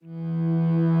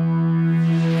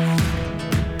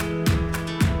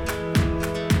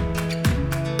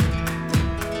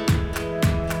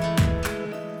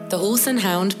Horse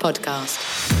Hound Podcast.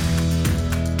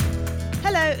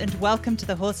 Hello and welcome to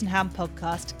the Horse Hound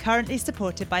Podcast, currently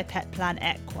supported by Petplan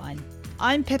Equine.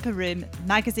 I'm Pippa, Roome,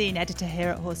 magazine editor here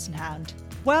at Horse Hound.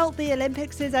 Well, the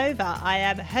Olympics is over. I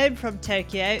am home from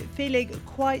Tokyo, feeling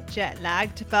quite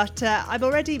jet-lagged, but I'm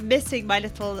already missing my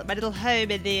little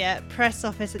home in the press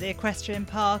office at the equestrian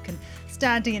park and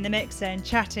standing in the mix zone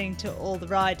chatting to all the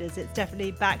riders. It's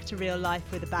definitely back to real life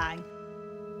with a bang.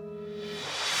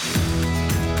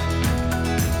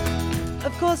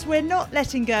 Of course, we're not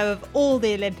letting go of all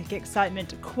the Olympic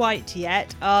excitement quite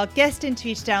yet. Our guest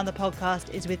interview today on the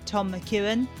podcast is with Tom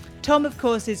McEwen. Tom, of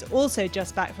course, is also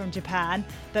just back from Japan,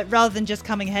 but rather than just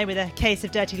coming home with a case of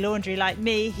dirty laundry like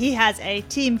me, he has a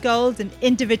team gold and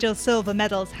individual silver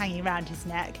medals hanging around his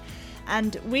neck.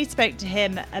 And we spoke to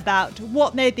him about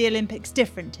what made the Olympics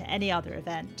different to any other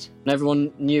event.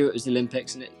 Everyone knew it was the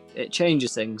Olympics, and it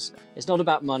changes things. It's not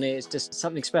about money, it's just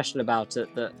something special about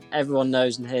it that everyone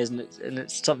knows and hears, and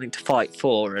it's something to fight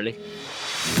for, really.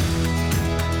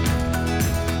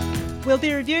 We'll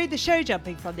be reviewing the show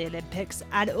jumping from the Olympics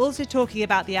and also talking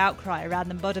about the outcry around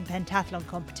the modern pentathlon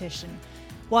competition.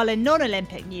 While in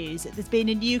non-Olympic news, there's been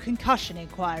a new concussion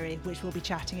enquiry, which we'll be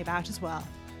chatting about as well.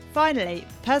 Finally,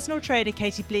 personal trainer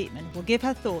Katie Bleekman will give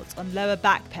her thoughts on lower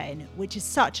back pain, which is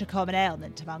such a common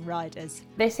ailment among riders.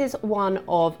 This is one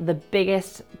of the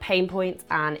biggest pain points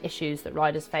and issues that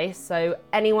riders face. So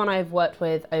anyone I've worked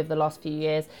with over the last few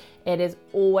years, it is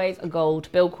always a goal to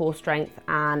build core strength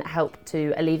and help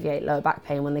to alleviate lower back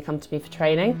pain when they come to me for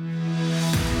training.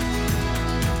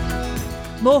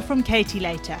 More from Katie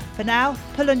later. For now,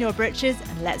 pull on your britches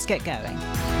and let's get going.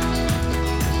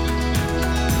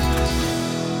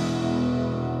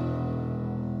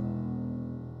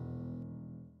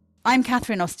 I'm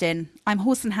Catherine Austen. I'm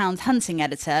Horse and Hound hunting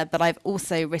editor, but I've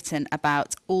also written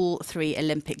about all three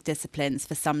Olympic disciplines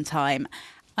for some time.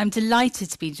 I'm delighted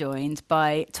to be joined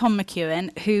by Tom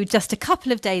McEwen, who just a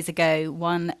couple of days ago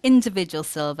won individual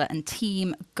silver and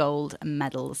team gold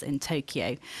medals in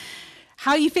Tokyo.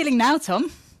 How are you feeling now,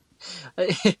 Tom?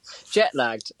 Jet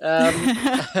lagged.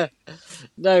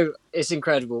 No, it's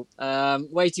incredible.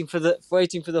 Waiting for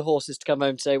the horses to come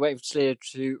home today. Waiting for Celia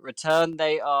to return.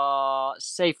 They are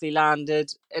safely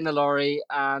landed in a lorry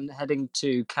and heading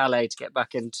to Calais to get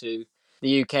back into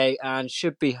the UK, and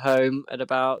should be home at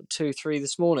about 2-3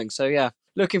 this morning. So yeah,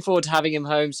 looking forward to having him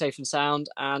home safe and sound.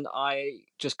 And I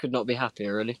just could not be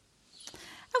happier, really.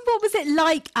 And what was it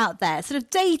like out there, sort of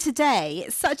day to day?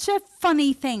 It's such a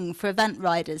funny thing for event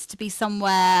riders to be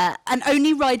somewhere and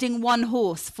only riding one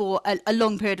horse for a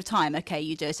long period of time. Okay,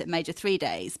 you do it at major 3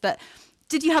 days, but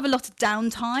did you have a lot of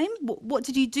downtime? What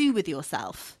did you do with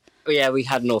yourself? Yeah, we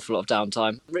had an awful lot of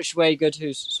downtime. Richard Waygood,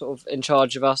 who's sort of in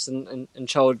charge of us and in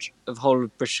charge of whole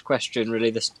of British equestrian really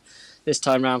this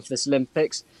time round for this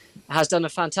Olympics, has done a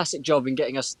fantastic job in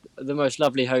getting us the most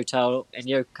lovely hotel in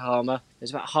Yokohama.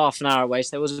 It's about half an hour away, so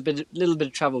there was a little bit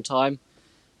of travel time.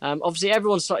 Obviously,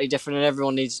 everyone's slightly different and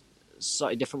everyone needs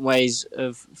slightly different ways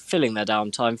of filling their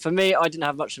downtime. For me, I didn't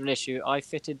have much of an issue. I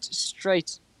fitted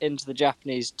straight into the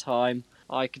Japanese time.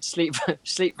 I could sleep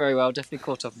very well, definitely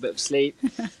caught off a bit of sleep.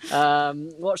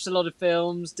 Watched a lot of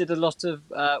films, did a lot of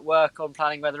work on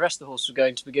planning where the rest of the horse was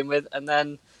going to begin with, and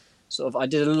then I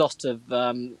did a lot of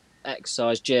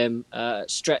exercise, gym,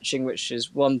 stretching, which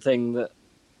is one thing that,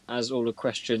 as all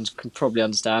equestrians can probably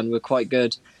understand, we're quite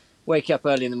good. Waking up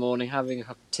early in the morning, having a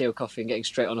cup of tea or coffee and getting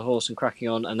straight on a horse and cracking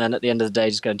on, and then at the end of the day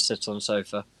just going to sit on a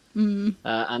sofa.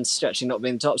 And stretching not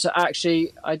being the top. So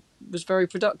actually I was very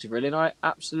productive really, and I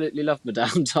absolutely loved my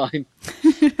downtime.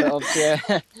 But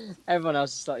obviously everyone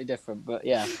else is slightly different, but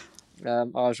yeah, I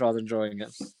was rather enjoying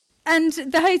it. And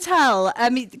the hotel,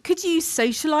 could you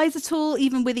socialise at all,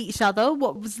 even with each other?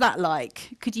 What was that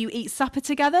like? Could you eat supper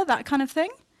together, that kind of thing?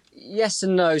 Yes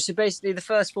and no. So basically the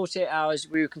first 48 hours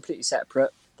we were completely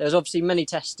separate. There was obviously many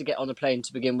tests to get on a plane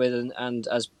to begin with, and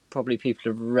as probably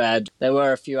people have read, there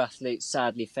were a few athletes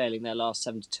sadly failing their last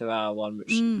 72-hour one,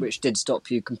 which did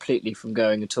stop you completely from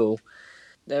going at all.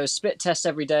 There was spit tests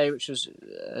every day, which was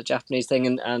a Japanese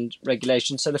thing and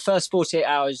regulation. So the first 48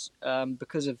 hours,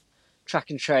 because of track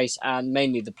and trace and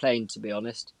mainly the plane, to be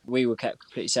honest, we were kept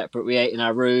completely separate. We ate in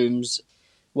our rooms,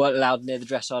 weren't allowed near the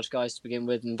dressage guys to begin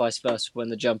with, and vice versa when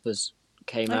the jumpers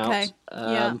came out.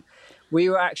 We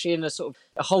were actually in a sort of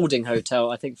a holding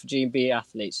hotel, I think, for G&B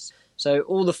athletes. So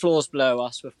all the floors below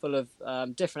us were full of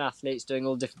different athletes doing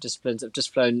all different disciplines that have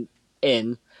just flown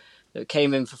in, that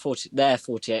came in for their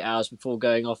 48 hours before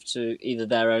going off to either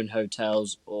their own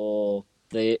hotels or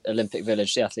the Olympic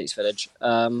Village, the Athletes Village.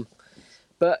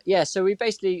 But yeah, so we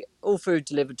basically, all food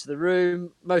delivered to the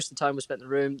room. Most of the time was spent in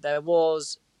the room. There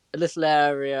was a little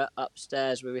area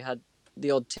upstairs where we had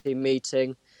the odd team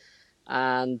meeting.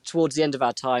 And towards the end of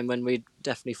our time, when we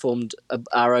definitely formed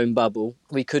our own bubble,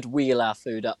 we could wheel our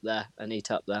food up there and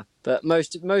eat up there. But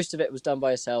most of it was done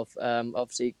by yourself.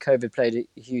 Obviously, COVID played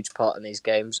a huge part in these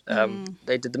games.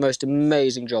 They did the most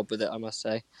amazing job with it, I must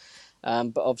say.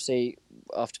 But obviously,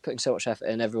 after putting so much effort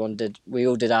in, we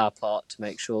all did our part to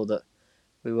make sure that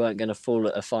we weren't going to fall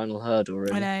at a final hurdle,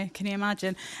 really. I know, can you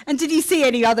imagine? And did you see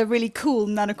any other really cool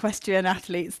non-equestrian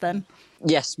athletes then?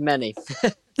 Yes, many.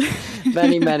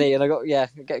 many. And I got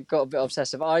a bit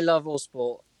obsessive. I love all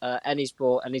sport, any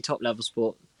top level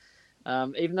sport.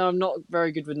 Even though I'm not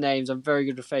very good with names, I'm very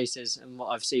good with faces and what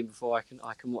I've seen before.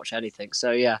 I can watch anything.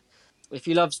 So yeah, if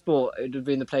you love sport, it would have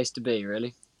been the place to be,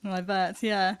 really. I bet,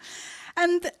 yeah.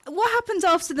 And what happens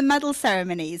after the medal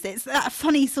ceremonies? It's that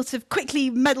funny sort of quickly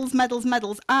medals.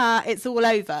 It's all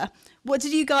over. What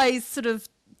did you guys sort of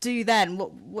do then?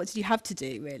 What did you have to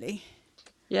do, really?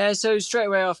 Yeah, so straight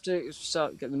away after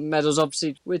start getting the medals,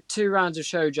 obviously with 2 rounds of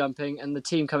show jumping and the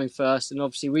team coming first, and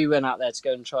obviously we went out there to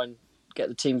go and try and get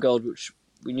the team gold, which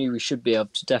we knew we should be able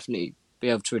to definitely be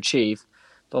able to achieve,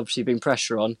 but obviously being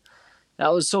pressure on.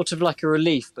 That was sort of like a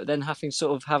relief, but then having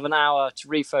sort of have an hour to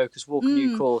refocus, walk a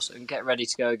new course and get ready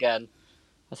to go again.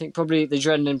 I think probably the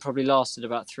adrenaline lasted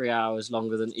about 3 hours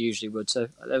longer than it usually would, so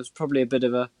there was probably a bit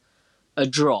of a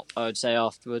drop, I would say,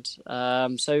 afterwards.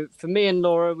 So for me and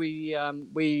Laura, we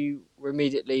were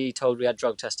immediately told we had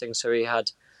drug testing, so we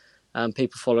had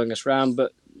people following us around,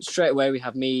 but straight away we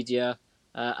have media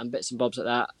and bits and bobs like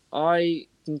that. I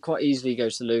can quite easily go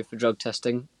to the loo for drug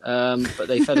testing, but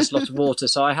they fed us a lot of water,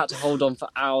 so I had to hold on for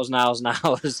hours and hours and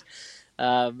hours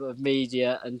of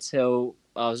media until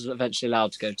I was eventually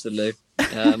allowed to go to the loo,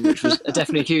 which was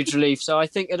definitely a huge relief. So I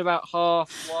think at about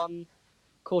 1:30,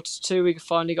 1:45, we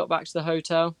finally got back to the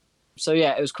hotel. So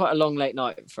yeah, it was quite a long late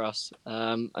night for us,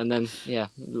 and then a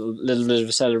little bit of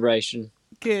a celebration.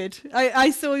 Good.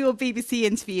 I saw your BBC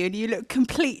interview and you look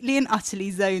completely and utterly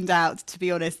zoned out, to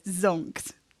be honest,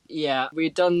 zonked. Yeah,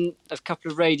 we'd done a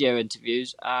couple of radio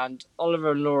interviews, and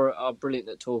Oliver and Laura are brilliant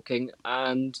at talking,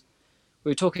 and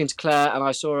we were talking to Claire, and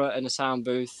I saw her in a sound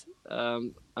booth,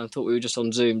 and thought we were just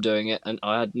on Zoom doing it, and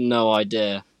I had no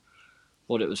idea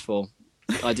what it was for.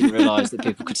 I didn't realise that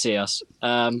people could see us.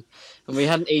 And we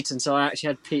hadn't eaten, so I actually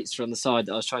had pizza on the side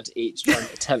that I was trying to eat, trying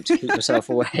to attempt to keep myself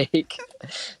awake.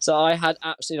 So I had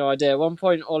absolutely no idea. At one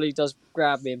point, Ollie does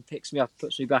grab me and picks me up and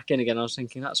puts me back in again. I was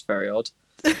thinking, that's very odd.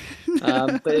 But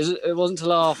it wasn't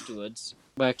until afterwards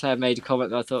where Claire made a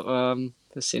comment that I thought,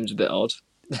 this seems a bit odd.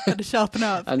 Got to sharpen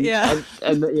up. and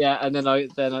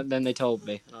then they told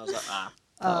me, and I was like,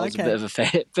 that was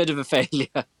a bit of a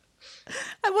failure.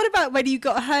 And what about when you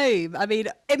got home? I mean,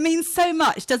 it means so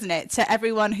much, doesn't it, to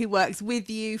everyone who works with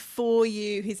you, for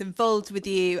you, who's involved with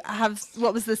you.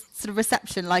 What was the sort of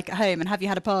reception like at home, and have you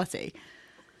had a party?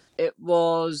 It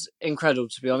was incredible,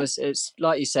 to be honest. It's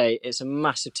like you say, it's a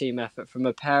massive team effort from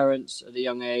my parents at a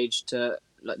young age to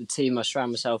like the team I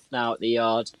surround myself now at the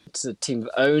yard, to the team of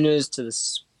owners, to the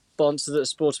sponsors that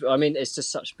support it. I mean, it's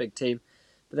just such a big team.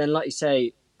 But then, like you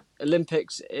say,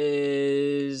 Olympics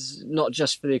is not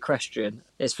just for the equestrian.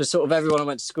 It's for sort of everyone I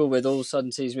went to school with all of a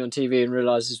sudden sees me on TV and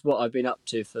realises what I've been up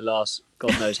to for the last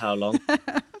God knows how long.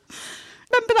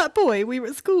 Remember that boy we were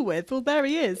at school with? Well, there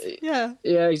he is. Yeah.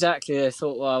 Yeah, exactly. They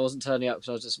thought, well, I wasn't turning up because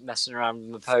I was just messing around with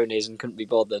my ponies and couldn't be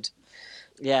bothered.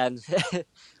 Yeah, and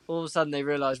all of a sudden they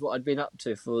realised what I'd been up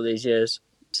to for all these years.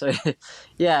 So,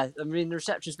 yeah, I mean, the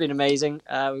reception's been amazing.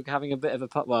 We're having a bit of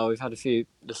we've had a few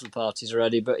little parties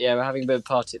already, but yeah, we're having a bit of a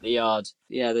party at the yard.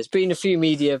 Yeah, there's been a few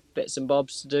media bits and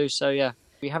bobs to do, so yeah,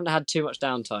 we haven't had too much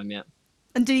downtime yet.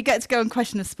 And do you get to go and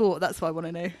question a sport? That's what I want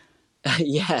to know.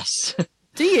 Yes.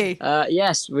 Do you?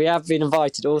 Yes, we have been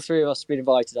invited. All 3 of us have been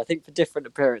invited, I think for different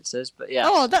appearances, but yeah.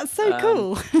 Oh, that's so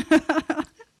cool.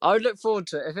 I would look forward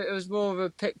to it. If it was more of a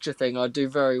picture thing, I'd do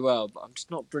very well, but I'm just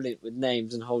not brilliant with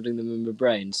names and holding them in my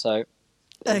brain, so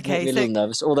it makes me a little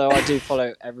nervous, although I do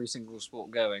follow every single sport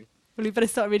going. Well, you better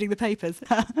start reading the papers.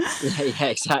 Yeah,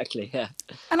 exactly, yeah.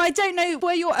 And I don't know,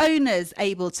 were your owners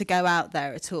able to go out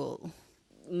there at all?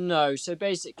 No, so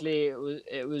basically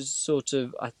it was sort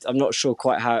of, I'm not sure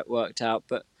quite how it worked out,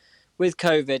 but with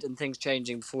COVID and things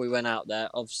changing before we went out there,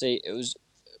 obviously it was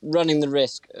running the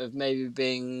risk of maybe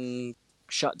being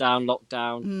shut down, locked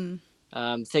down.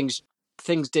 Things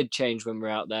did change when we were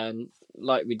out there, and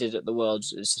like we did at the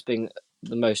Worlds, it's just being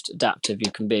the most adaptive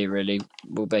you can be, really,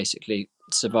 will basically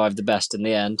survive the best in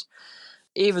the end.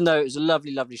 Even though it was a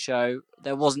lovely, lovely show,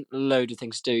 there wasn't a load of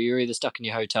things to do. You were either stuck in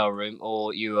your hotel room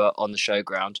or you were on the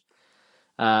showground.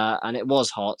 And it was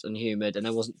hot and humid, and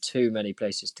there wasn't too many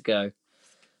places to go.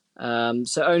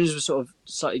 So owners were sort of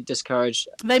slightly discouraged.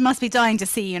 They must be dying to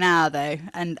see you now, though,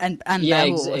 and Yeah, their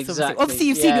horse. exactly. Obviously,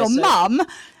 you've seen your mum,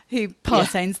 who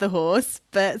owns the horse,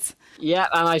 but yeah,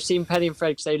 and I've seen Penny and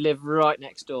Fred because they live right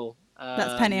next door.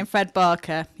 That's Penny and Fred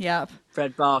Barker. Yep.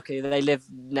 Fred Barker. They live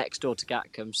next door to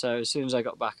Gatcombe. So as soon as I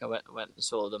got back, I went and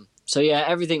saw them. So yeah,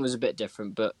 everything was a bit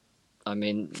different, but I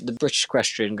mean, the British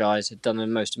equestrian guys had done the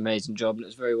most amazing job, and it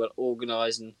was very well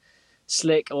organised and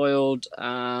slick, oiled,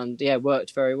 and yeah,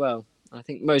 worked very well. I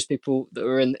think most people that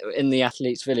were in the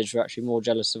athletes' village were actually more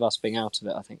jealous of us being out of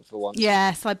it, I think, for once.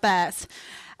 Yes, I bet.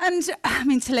 And I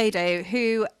mean, Toledo,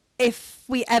 who, if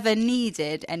we ever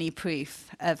needed any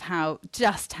proof of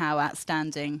just how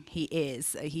outstanding he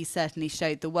is, he certainly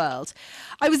showed the world.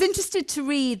 I was interested to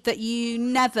read that you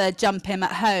never jump him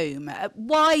at home.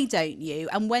 Why don't you?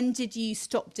 And when did you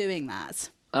stop doing that?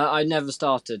 I never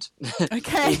started.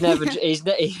 Okay.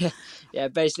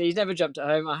 Basically, he's never jumped at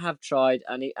home. I have tried,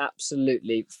 and he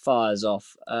absolutely fires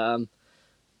off.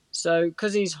 So,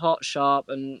 because he's hot, sharp,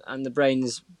 and the brain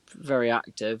is very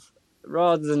active,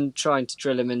 rather than trying to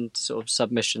drill him into sort of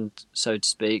submission, so to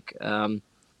speak,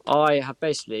 I have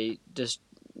basically just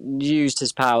used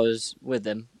his powers with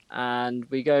him. And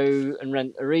we go and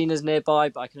rent arenas nearby,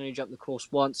 but I can only jump the course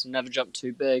once and never jump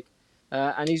too big.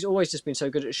 And he's always just been so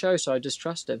good at show, so I just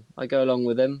trust him. I go along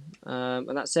with him,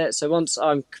 and that's it. So once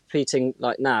I'm competing,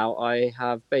 like now, I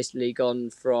have basically gone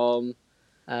from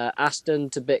Austen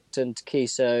to Bicton to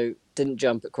Kiso, didn't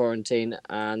jump at quarantine,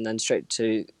 and then straight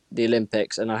to the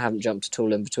Olympics, and I haven't jumped at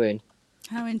all in between.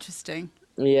 How interesting.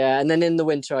 Yeah, and then in the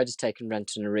winter, I just take and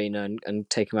rent an arena and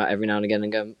take him out every now and again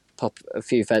and go and pop a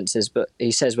few fences. But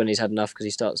he says when he's had enough because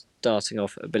he starts darting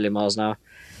off at 1 billion miles an hour.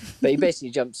 But he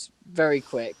basically jumps very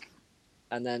quick,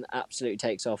 and then absolutely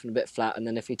takes off and a bit flat, and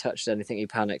then if he touches anything, he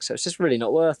panics. So it's just really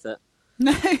not worth it.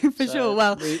 No, for sure.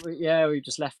 Well, we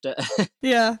just left it.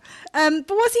 Yeah. But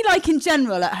what's he like in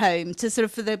general at home, to sort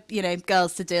of for the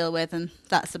girls to deal with and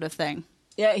that sort of thing?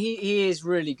 Yeah, he is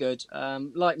really good.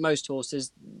 Like most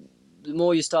horses, the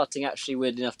more you're starting actually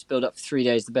weird enough to build up for 3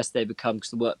 days, the better they become,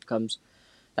 because the work becomes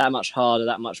that much harder,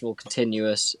 that much more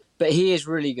continuous. But he is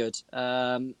really good.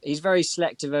 He's very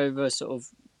selective over sort of.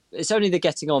 It's only the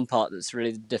getting on part that's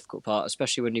really the difficult part,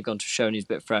 especially when you've gone to show and he's a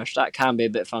bit fresh. That can be a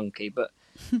bit funky, but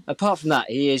apart from that,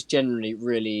 he is generally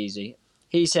really easy.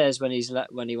 He says when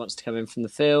he wants to come in from the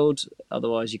field,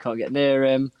 otherwise you can't get near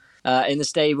him. In the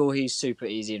stable, he's super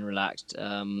easy and relaxed.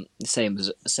 Same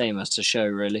as to show,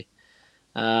 really.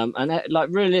 And like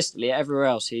realistically, everywhere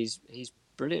else, he's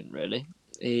brilliant. Really,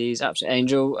 he's absolute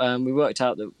angel. We worked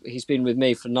out that he's been with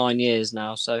me for 9 years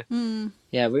now, so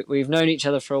yeah, we've known each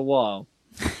other for a while.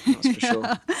 That's for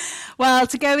sure. Well,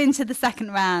 to go into the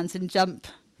second round and jump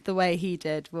the way he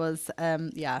did was,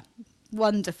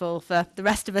 wonderful for the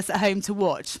rest of us at home to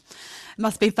watch. It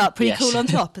must have felt pretty cool on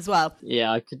top as well.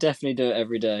 Yeah, I could definitely do it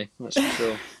every day. That's for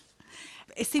sure.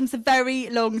 It seems a very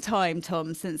long time,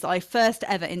 Tom, since I first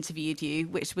ever interviewed you,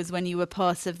 which was when you were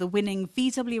part of the winning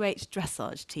VWH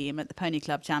dressage team at the Pony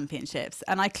Club Championships.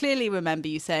 And I clearly remember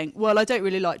you saying, well, I don't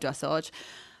really like dressage,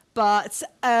 but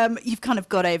you've kind of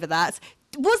got over that.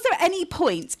 Was there any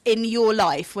point in your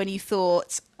life when you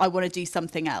thought, I want to do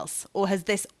something else? Or has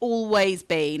this always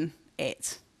been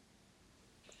it?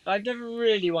 I've never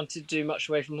really wanted to do much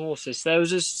away from horses. There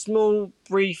was a small,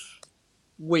 brief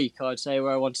week, I'd say,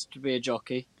 where I wanted to be a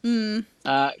jockey.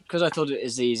 Because I thought it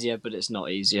was easier, but it's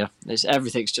not easier.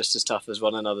 Everything's just as tough as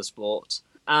one another sport.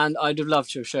 And I'd have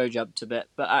loved to have show jumped a bit,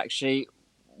 but actually,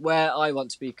 where I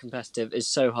want to be competitive is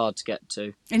so hard to get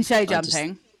to. In show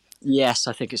jumping? Yes,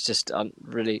 I think it's just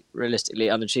really realistically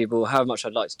unachievable. How much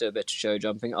I'd like to do a bit of show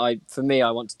jumping. For me,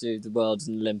 I want to do the Worlds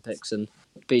and Olympics and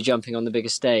be jumping on the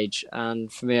biggest stage.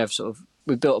 And for me,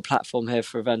 we've built a platform here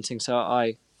for eventing, so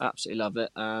I absolutely love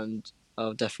it. And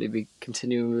I'll definitely be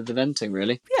continuing with eventing,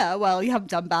 really. Yeah, well, you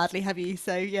haven't done badly, have you?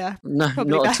 So, yeah. No,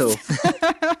 not best. at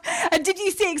all. And did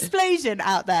you see Explosion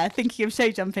out there, thinking of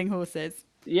show jumping horses?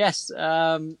 Yes,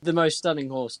 the most stunning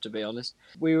horse, to be honest.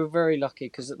 We were very lucky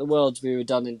because at the Worlds we were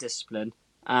done in discipline,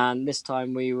 and this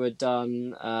time we were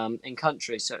done in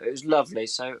country, so it was lovely.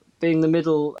 So being the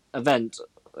middle event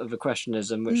of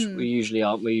equestrianism, which we usually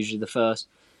aren't, we're usually the first,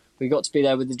 we got to be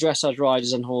there with the dressage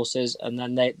riders and horses, and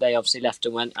then they obviously left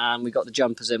and went, and we got the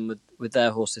jumpers in with their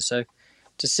horses. So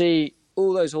to see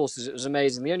all those horses, it was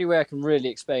amazing. The only way I can really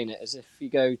explain it is if you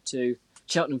go to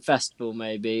Cheltenham Festival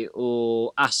maybe,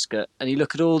 or Ascot, and you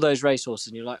look at all those racehorses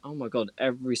and you're like, oh my god,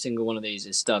 every single one of these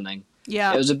is stunning.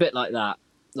 Yeah, it was a bit like that.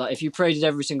 Like if you paraded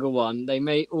every single one, they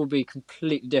may all be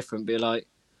completely different, but like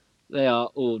they are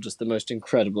all just the most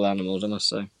incredible animals, I must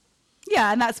say.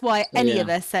 Yeah, and that's why any of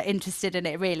us are interested in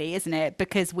it, really, isn't it?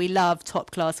 Because we love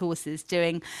top class horses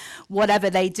doing whatever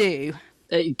they do.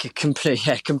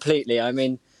 Completely. I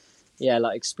mean,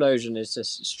 like Explosion is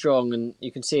just strong, and you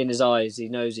can see in his eyes he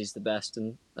knows he's the best,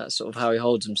 and that's sort of how he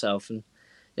holds himself. And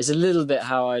it's a little bit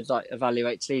how I'd like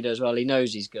evaluate Toledo as well. He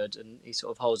knows he's good, and he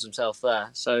sort of holds himself there.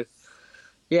 So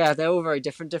yeah, they're all very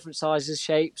different sizes,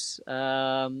 shapes.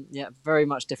 Very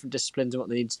much different disciplines and what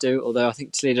they need to do. Although I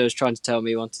think Toledo was trying to tell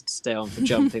me he wanted to stay on for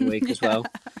jumping week as well.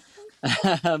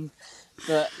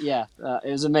 But yeah,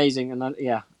 it was amazing, and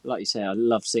like you say, I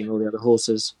love seeing all the other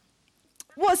horses.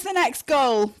 What's the next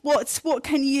goal? What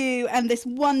can you and this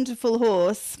wonderful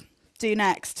horse do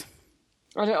next?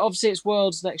 Obviously, it's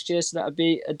Worlds next year, so that would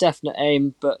be a definite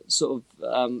aim, but sort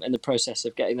of in the process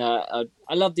of getting there.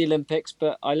 I love the Olympics,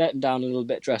 but I let him down a little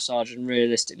bit dressage, and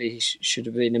realistically, he should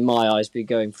have been, in my eyes, be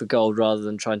going for gold rather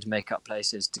than trying to make up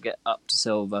places to get up to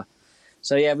silver.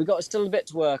 So yeah, we've got still a bit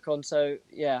to work on. So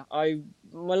yeah,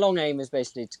 my long aim is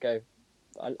basically to go.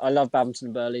 I love Badminton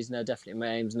and Burleys, and they're definitely my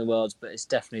aims in the Worlds, but it's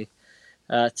definitely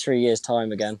 3 years'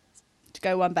 time again. To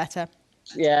go one better.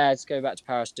 Yeah, to go back to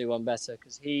Paris to do one better,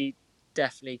 because he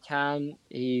definitely can.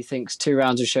 He thinks 2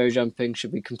 rounds of show jumping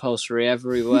should be compulsory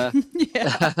everywhere.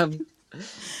 I'd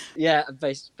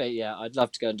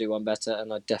love to go and do one better,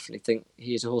 and I definitely think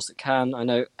he's a horse that can. I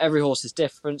know every horse is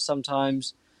different.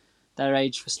 Sometimes their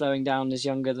age for slowing down is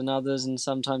younger than others, and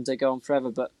sometimes they go on forever.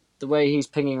 But the way he's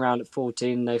pinging around at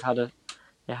 14, they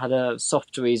had a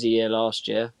soft to easy year last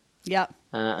year. Yeah.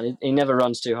 And he never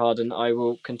runs too hard, and I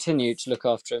will continue to look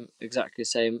after him exactly the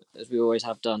same as we always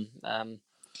have done.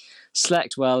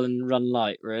 Select well and run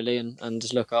light, really, and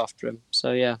just look after him.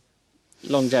 So yeah,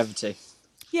 longevity.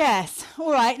 Yes.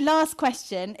 All right, last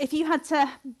question. If you had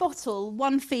to bottle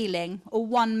one feeling or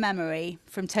one memory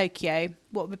from Tokyo,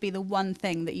 what would be the one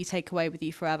thing that you take away with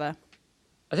you forever?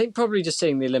 I think probably just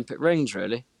seeing the Olympic rings,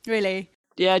 really. Really?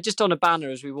 Yeah, just on a banner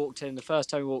as we walked in, the first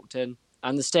time we walked in.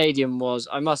 And the stadium was,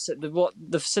 I must say,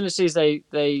 the facilities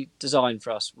they designed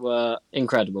for us were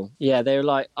incredible. Yeah, they were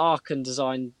like Aachen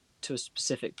designed to a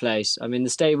specific place. I mean,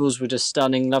 the stables were just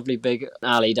stunning, lovely big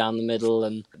alley down the middle,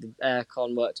 and the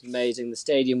aircon worked amazing. The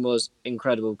stadium was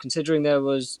incredible, considering there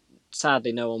was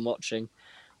sadly no one watching.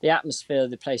 The atmosphere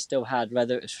the place still had,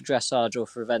 whether it was for dressage or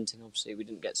for eventing, obviously we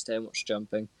didn't get to stay and watch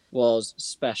jumping, was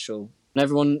special. And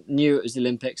everyone knew it was the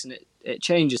Olympics, and it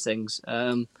changes things.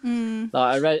 Like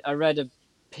I read a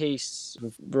piece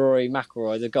of Rory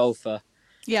McIlroy, the golfer,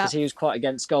 because he was quite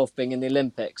against golf being in the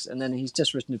Olympics, and then he's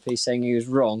just written a piece saying he was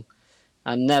wrong,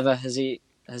 and never has he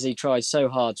tried so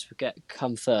hard to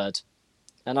come third.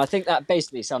 And I think that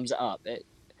basically sums it up.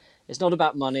 It's not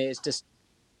about money. It's just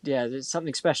there's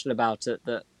something special about it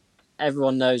that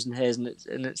everyone knows and hears, and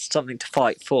it's something to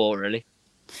fight for, really.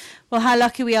 Well, how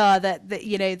lucky we are that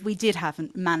we did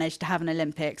manage to have an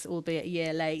Olympics, albeit a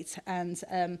year late, and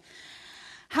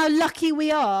how lucky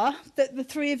we are that the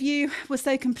three of you were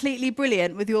so completely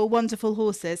brilliant with your wonderful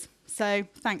horses. So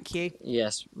thank you.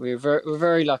 Yes, we're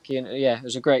very lucky, and it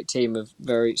was a great team of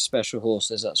very special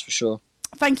horses, that's for sure.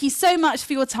 Thank you so much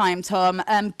for your time, Tom.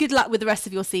 Good luck with the rest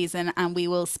of your season, and we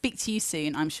will speak to you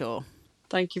soon, I'm sure.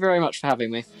 Thank you very much for having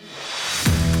me.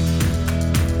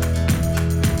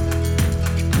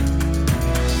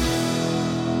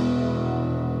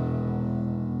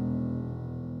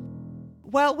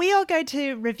 Well, we are going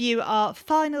to review our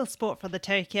final sport for the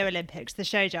Tokyo Olympics, the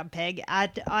show jumping, and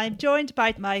I'm joined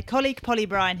by my colleague Polly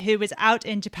Bryan, who was out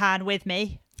in Japan with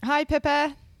me. Hi,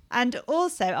 Pippa. And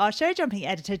also our show jumping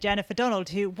editor, Jennifer Donald,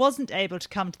 who wasn't able to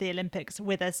come to the Olympics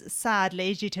with us,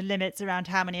 sadly, due to limits around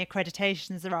how many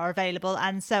accreditations there are available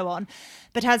and so on,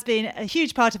 but has been a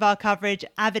huge part of our coverage,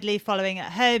 avidly following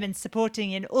at home and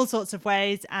supporting in all sorts of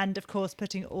ways, and of course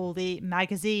putting all the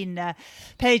magazine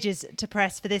pages to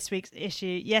press for this week's issue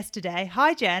yesterday.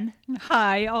 Hi, Jen.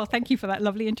 Hi. Oh, thank you for that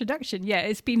lovely introduction. Yeah,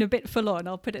 it's been a bit full on,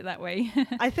 I'll put it that way.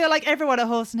 I feel like everyone at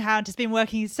Horse and Hound has been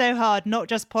working so hard, not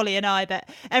just Polly and I, but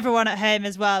everyone at home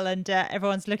as well, and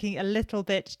everyone's looking a little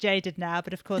bit jaded now,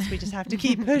 but of course we just have to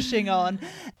keep pushing on.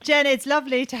 Jen, it's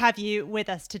lovely to have you with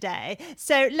us today.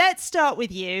 So let's start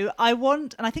with you. I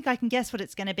want, and I think I can guess what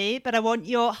it's going to be, but I want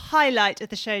your highlight of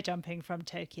the show jumping from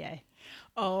Tokyo.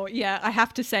 Oh yeah, I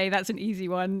have to say that's an easy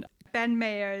one. Ben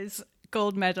Mayer's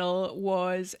gold medal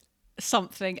was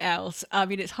something else. I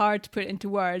mean, it's hard to put into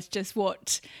words just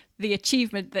what the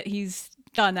achievement that he's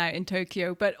done out in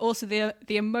Tokyo, but also the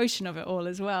emotion of it all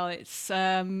as well. It's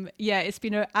it's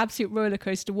been an absolute roller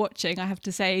coaster watching, I have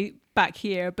to say. back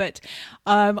here, but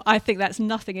I think that's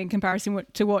nothing in comparison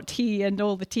to what he and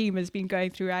all the team has been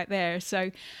going through out there.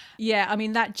 So yeah, I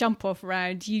mean, that jump off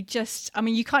round, you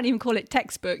can't even call it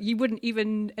textbook. You wouldn't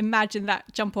even imagine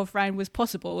that jump off round was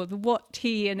possible. What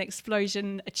he and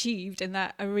Explosion achieved in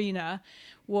that arena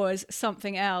was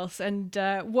something else. And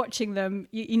watching them,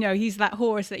 you know, he's that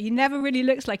horse that he never really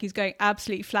looks like he's going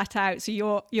absolutely flat out, so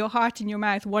your heart in your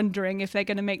mouth wondering if they're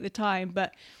going to make the time.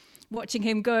 But watching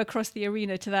him go across the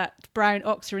arena to that brown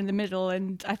oxer in the middle,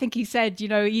 and I think he said, you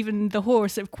know, even the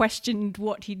horse sort of questioned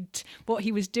what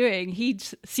he was doing. He'd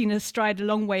seen us stride a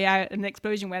long way out, and the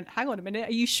Explosion went, hang on a minute,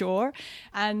 are you sure?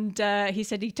 And he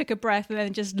said he took a breath and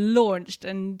then just launched,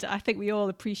 and I think we all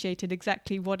appreciated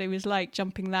exactly what it was like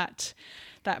jumping that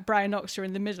brown oxer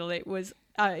in the middle. It was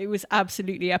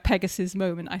absolutely a Pegasus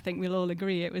moment. I think we'll all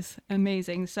agree it was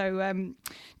amazing. So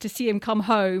to see him come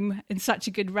home in such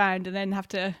a good round and then have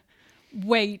to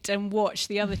wait and watch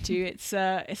the other two, it's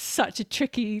such a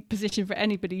tricky position for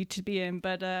anybody to be in.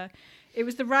 But it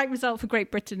was the right result for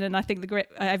Great Britain, and I think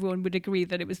everyone would agree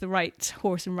that it was the right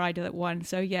horse and rider that won.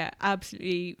 So yeah,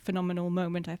 absolutely phenomenal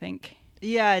moment, I think.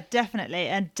 Yeah, definitely.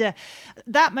 And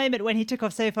that moment when he took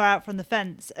off so far out from the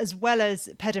fence, as well as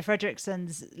Peder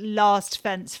Fredriksen's last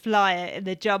fence flyer in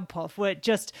the jump off, were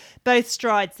just both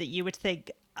strides that you would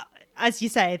think, as you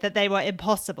say, that they were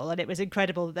impossible. And it was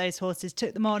incredible that those horses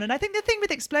took them on. And I think the thing with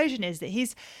Explosion is that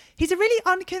he's a really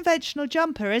unconventional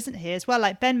jumper, isn't he, as well?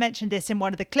 Like Ben mentioned this in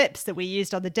one of the clips that we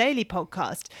used on the Daily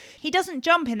podcast. He doesn't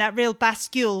jump in that real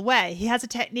bascule way. He has a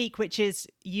technique which is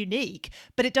unique,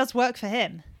 but it does work for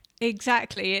him.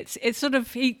 Exactly. It's sort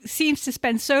of, he seems to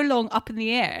spend so long up in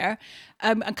the air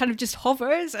and kind of just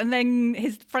hovers, and then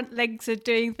his front legs are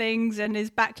doing things and his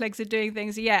back legs are doing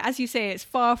things. Yeah, as you say, it's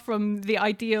far from the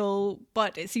ideal,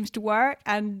 but it seems to work.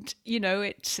 And, you know,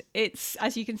 it's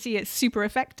as you can see, it's super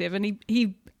effective. And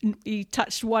he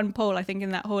touched one pole, I think,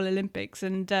 in that whole Olympics,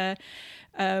 and that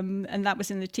was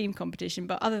in the team competition.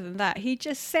 But other than that, he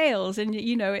just sails, and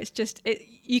you know, it's just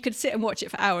you could sit and watch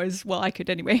it for hours. Well, I could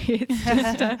anyway. It's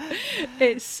just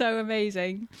it's so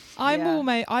amazing.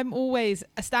 I'm always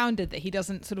astounded that he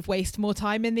doesn't sort of waste more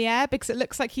time in the air, because it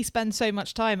looks like he spends so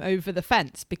much time over the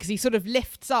fence, because he sort of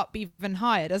lifts up even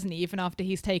higher, doesn't he, even after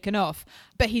he's taken off.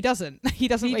 But he doesn't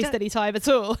waste any time at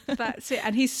all. That's it.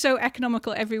 And he's so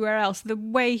economical everywhere else. The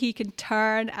way he can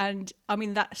turn, and I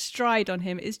mean, that stride on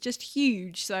him is just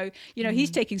huge. So, you know,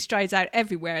 he's taking strides out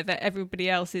everywhere that everybody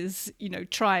else is, you know,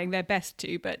 trying their best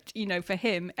to. But, you know, for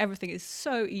him, everything is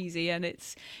so easy. And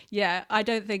it's, yeah, I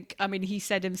don't think, I mean, he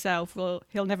said himself, well,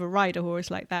 he'll never ride a horse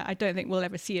like that. I don't think we'll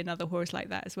ever see another horse like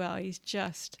that as well. He's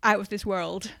just out of this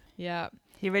world. Yeah.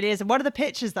 He really is. And one of the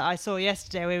pictures that I saw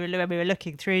yesterday when we were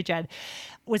looking through, Jen,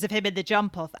 was of him in the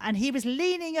jump off, and he was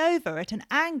leaning over at an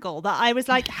angle that I was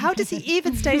like, how does he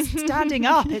even stay standing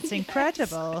up? It's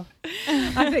incredible.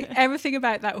 I think everything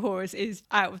about that horse is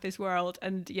out of this world,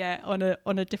 and yeah, on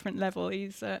a different level.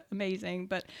 He's amazing.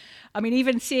 But I mean,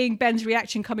 even seeing Ben's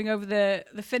reaction coming over the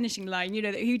finishing line, you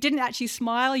know, that he didn't actually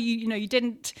smile. You know, you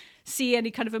didn't see any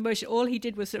kind of emotion. All he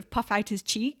did was sort of puff out his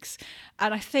cheeks,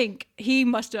 and I think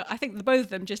the both of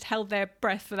them just held their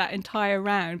breath for that entire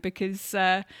round, because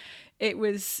it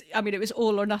was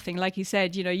all or nothing. Like you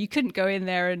said, you know, you couldn't go in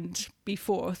there and be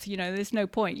fourth. You know, there's no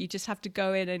point. You just have to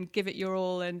go in and give it your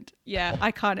all. And yeah,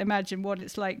 I can't imagine what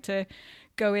it's like to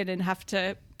go in and have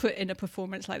to put in a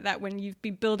performance like that when you've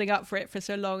been building up for it for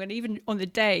so long. And even on the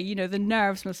day, you know, the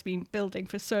nerves must have been building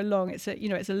for so long. It's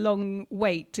a long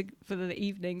wait for the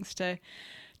evenings to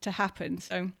happen.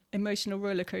 So emotional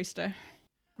roller coaster.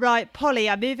 Right, Polly,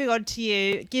 I'm moving on to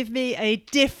you. Give me a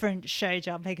different show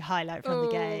jumping highlight from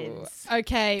the games.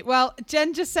 Okay, well,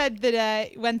 Jen just said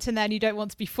that went in there and you don't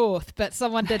want to be fourth, but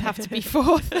someone did have to be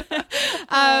fourth.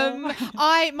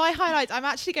 My highlight, I'm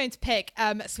actually going to pick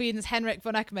Sweden's Henrik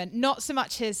von Eckermann, not so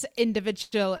much his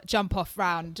individual jump-off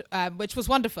round, which was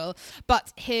wonderful,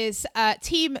 but his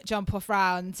team jump-off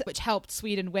round, which helped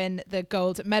Sweden win the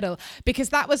gold medal, because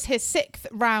that was his 6th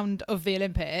round of the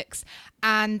Olympics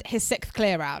and his 6th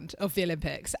clear round of the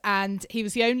Olympics. And he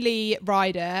was the only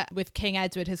rider with King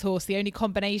Edward, his horse, the only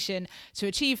combination to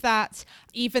achieve that.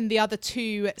 Even the other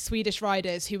 2 Swedish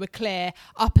riders who were clear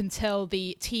up until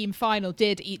the team final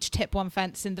did each tip one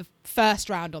fence in the first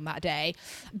round on that day.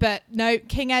 But no,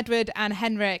 King Edward and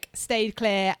Henrik stayed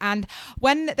clear. And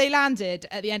when they landed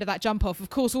at the end of that jump off, of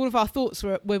course, all of our thoughts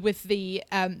were with the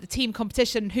team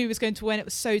competition, who was going to win. It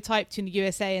was so tight between the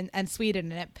USA and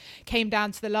Sweden, and it came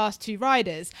down to the last 2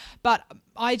 riders. But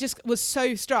I just was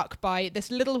so struck by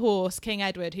this little horse, King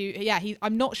Edward, who,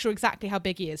 I'm not sure exactly how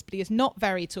big he is, but he is not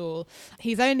very tall.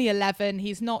 He's only 11.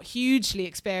 He's not hugely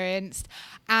experienced.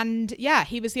 And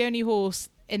he was the only horse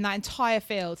in that entire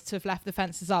field to have left the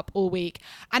fences up all week,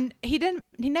 and he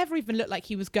never even looked like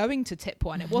he was going to tip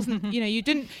one. It wasn't, you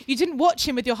didn't watch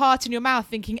him with your heart in your mouth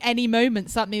thinking any moment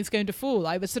something's going to fall.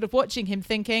 I was sort of watching him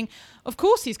thinking, of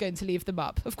course he's going to leave them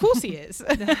up, of course he is.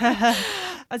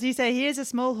 As you say, he is a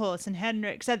small horse, and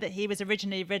Henrik said that he was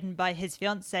originally ridden by his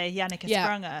fiancée Janneke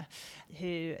Spranger,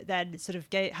 who then sort of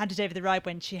handed over the ride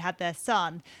when she had their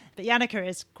son. But Janneke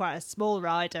is quite a small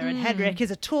rider, and Henrik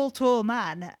is a tall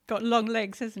man. Got long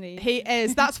legs, hasn't he? He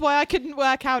is. That's why I couldn't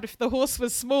work out if the horse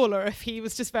was small or if he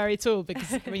was just very tall,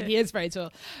 because I mean he is very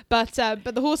tall. But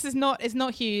the horse is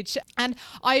not huge. And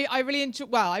I really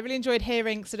enjoyed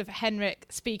hearing sort of Henrik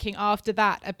speaking after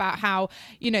that about how,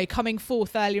 coming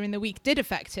fourth earlier in the week did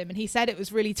affect him. And he said it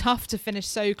was really tough to finish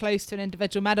so close to an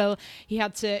individual medal. He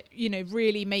had to,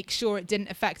 really make sure it didn't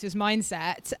affect his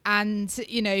mindset. And,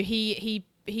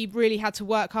 he really had to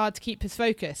work hard to keep his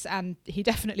focus, and he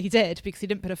definitely did, because he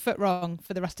didn't put a foot wrong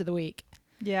for the rest of the week.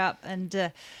 Yeah,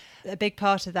 and a big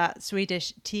part of that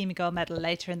Swedish team gold medal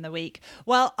later in the week.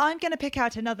 Well, I'm going to pick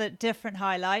out another different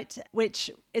highlight, which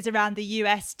is around the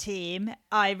US team.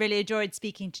 I really enjoyed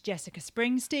speaking to Jessica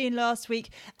Springsteen last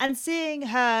week and seeing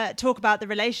her talk about the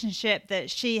relationship that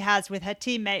she has with her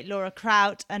teammate Laura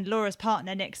Kraut and Laura's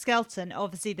partner Nick Skelton,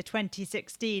 obviously the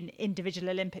 2016 individual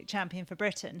Olympic champion for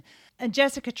Britain. And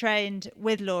Jessica trained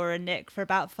with Laura and Nick for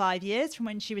about 5 years, from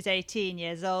when she was 18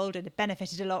 years old, and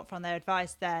benefited a lot from their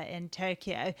advice there in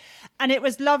Tokyo. And it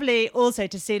was lovely also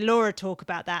to see Laura talk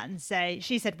about that and say,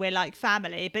 she said, we're like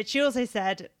family, but she also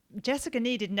said Jessica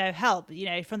needed no help.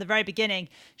 From the very beginning,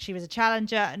 she was a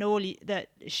challenger, and all that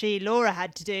Laura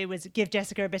had to do was give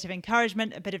Jessica a bit of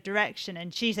encouragement, a bit of direction.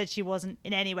 And she said she wasn't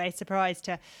in any way surprised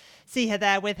to see her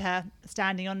there with her,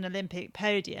 standing on an Olympic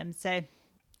podium. So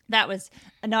that was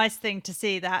a nice thing to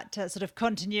see, that sort of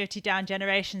continuity down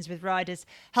generations with riders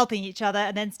helping each other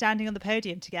and then standing on the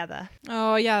podium together.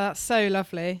 Oh, yeah, that's so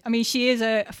lovely. I mean, she is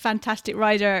a fantastic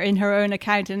rider in her own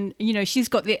account, and, she's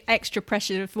got the extra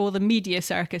pressure of all the media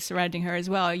circus surrounding her as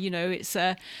well. It's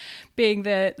being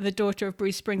the daughter of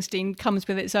Bruce Springsteen comes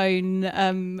with its own,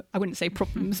 I wouldn't say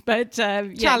problems, but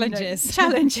challenges.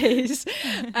 Challenges.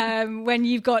 When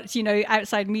you've got,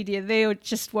 outside media, they'll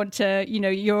just want to,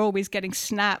 you're always getting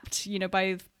snapped,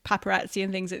 by paparazzi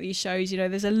and things at these shows.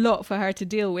 There's a lot for her to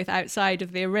deal with outside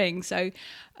of the ring. So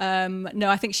no,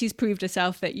 I think she's proved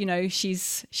herself that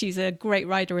she's a great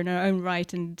rider in her own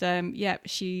right, and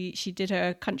she did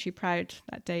her country proud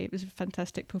that day. It was a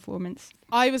fantastic performance.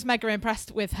 I was mega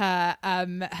impressed with her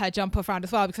jump off round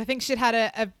as well, because I think she'd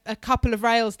had a couple of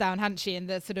rails down, hadn't she, in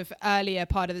the sort of earlier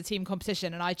part of the team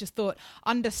competition, and I just thought,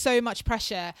 under so much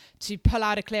pressure, to pull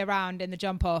out a clear round in the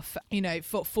jump off,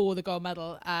 for the gold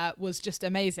medal was just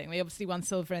amazing. We obviously won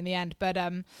silver in the end, but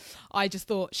I just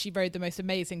thought she rode the most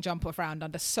amazing jump off round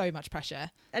under so much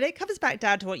pressure. And it comes back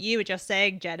down to what you were just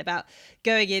saying, Jen, about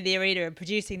going in the arena and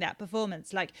producing that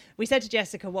performance. Like, we said to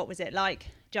Jessica, what was it like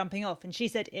jumping off? And she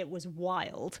said it was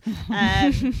wild.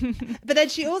 But then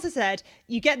she also said,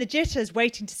 you get the jitters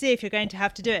waiting to see if you're going to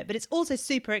have to do it, but it's also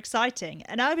super exciting.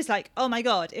 And I was like, oh my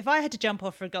God, if I had to jump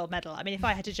off for a gold medal, I mean, if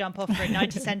I had to jump off for a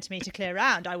 90 centimetre clear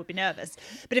round, I would be nervous.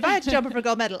 But if I had to jump off for a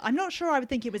gold medal, I'm not sure I would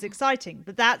think it was exciting.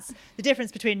 But that's the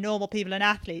difference between normal people and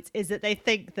athletes, is that they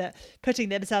think that putting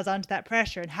themselves under that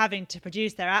pressure and having to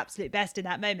produce their absolute best in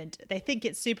that moment, they think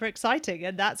it's super exciting,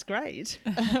 and that's great.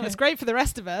 It's great for the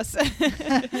rest of us.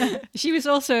 She was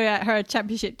also at her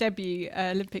championship debut,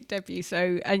 Olympic debut.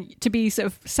 So, and to be sort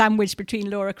of sandwiched between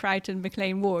Laura Kraut and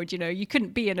McLean Ward, you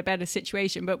couldn't be in a better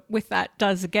situation. But with that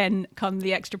does again come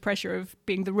the extra pressure of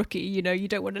being the rookie. You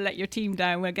don't want to let your team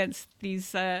down against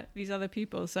these other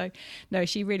people. So, no,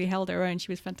 she really held her own.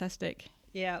 She was fantastic.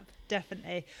 Yeah,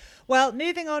 definitely. Well,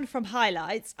 moving on from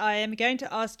highlights, I am going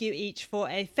to ask you each for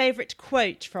a favourite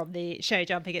quote from the show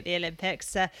jumping at the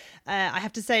Olympics. I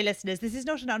have to say, listeners, this is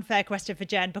not an unfair question for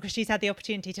Jen, because she's had the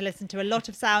opportunity to listen to a lot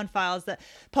of sound files that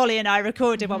Polly and I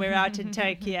recorded when we were out in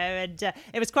Tokyo, and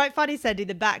it was quite funny sending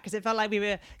them back, because it felt like we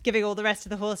were giving all the rest of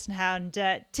the Horse and Hound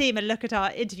team a look at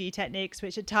our interview techniques,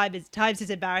 which at times is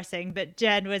embarrassing. But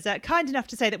Jen was kind enough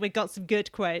to say that we've got some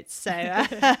good quotes. So,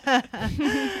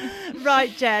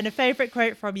 right, Jen, a favourite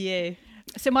quote from you.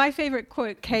 So my favourite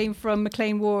quote came from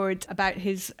McLean Ward about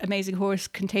his amazing horse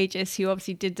Contagious, who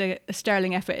obviously did a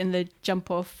sterling effort in the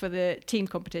jump off for the team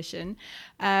competition.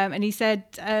 And he said,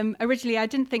 originally I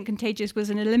didn't think Contagious was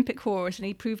an Olympic horse, and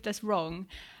he proved us wrong.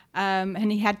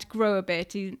 And he had to grow a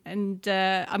bit.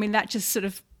 I mean, that just sort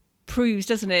of proves,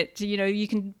 doesn't it? You know, you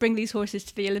can bring these horses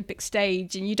to the Olympic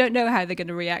stage and you don't know how they're going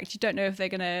to react. You don't know if they're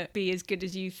going to be as good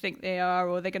as you think they are,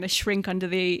 or they're going to shrink under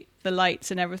the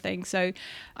lights and everything. So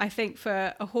I think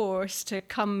for a horse to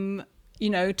come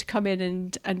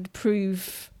in and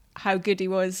prove how good he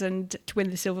was and to win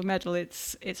the silver medal,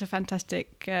 it's a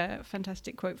fantastic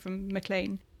quote from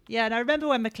McLean. Yeah, and I remember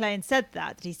when McLean said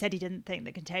that he said he didn't think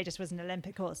that Contagious was an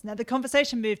Olympic horse. Now the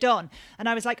conversation moved on, and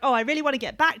I was like, oh, I really want to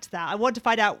get back to that. I want to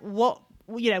find out what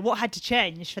had to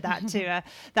change for that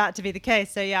to be the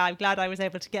case. So yeah, I'm glad I was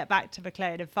able to get back to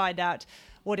McLean and find out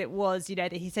what it was. You know,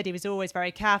 that he said he was always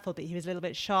very careful, but he was a little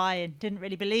bit shy and didn't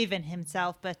really believe in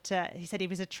himself. But he said he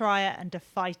was a trier and a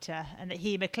fighter, and that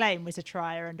McLean was a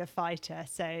trier and a fighter.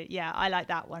 So yeah, I like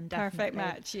that one. Definitely. Perfect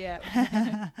match.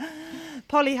 Yeah.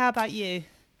 Polly, how about you?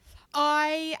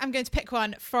 I am going to pick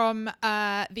one from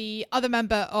the other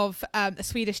member of the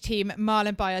Swedish team,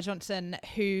 Malin Bayer-Johnson,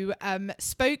 who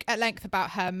spoke at length about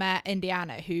her mare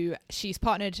Indiana, who she's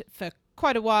partnered for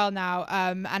quite a while now,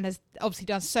 and has obviously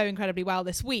done so incredibly well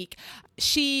this week.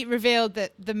 She revealed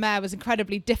that the mare was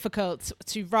incredibly difficult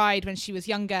to ride when she was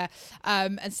younger,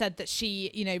 and said that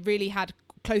she, really had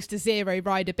close to zero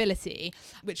rideability,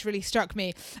 which really struck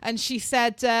me. And she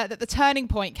said that the turning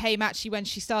point came actually when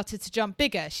she started to jump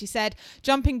bigger. She said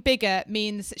jumping bigger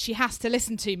means she has to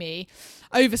listen to me.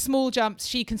 Over small jumps,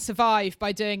 she can survive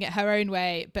by doing it her own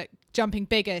way, but jumping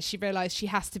bigger, she realised she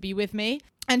has to be with me.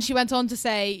 And she went on to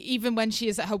say, even when she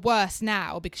is at her worst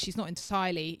now, because she's not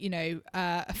entirely,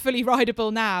 fully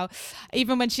rideable now,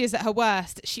 even when she is at her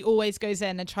worst, she always goes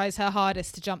in and tries her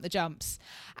hardest to jump the jumps.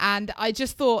 And I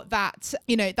just thought that,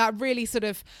 that really sort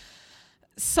of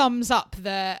sums up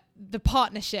the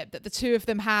partnership that the two of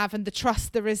them have and the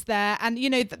trust there is there. And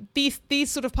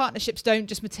these sort of partnerships don't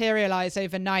just materialize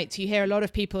overnight. You hear a lot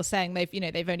of people saying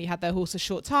they've only had their horse a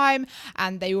short time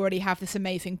and they already have this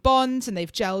amazing bond and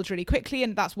they've gelled really quickly,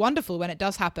 and that's wonderful when it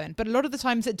does happen. But a lot of the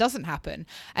times it doesn't happen,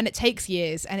 and it takes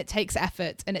years and it takes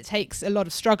effort and it takes a lot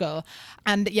of struggle.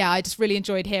 And yeah, I just really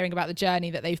enjoyed hearing about the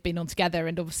journey that they've been on together,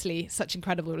 and obviously such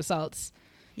incredible results.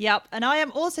 Yep, and I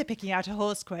am also picking out a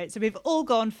horse quote. So we've all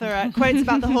gone for quotes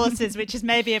about the horses, which is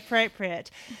maybe appropriate.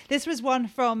 This was one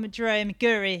from Jerome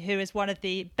Goury, who is one of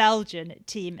the Belgian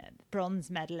team bronze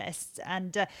medalists.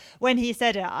 And when he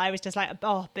said it, I was just like,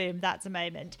 oh, boom, that's a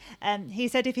moment. He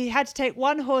said if he had to take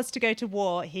one horse to go to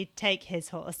war, he'd take his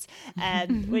horse,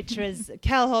 which was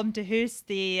Kelholm de Hoos,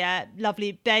 the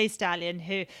lovely bay stallion,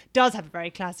 who does have a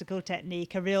very classical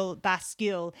technique, a real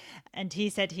bascule. And he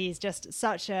said he's just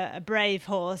such a brave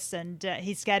horse, and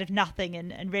he's scared of nothing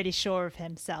and really sure of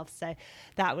himself. So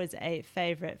that was a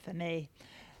favourite for me.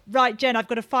 Right, Jen, I've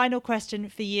got a final question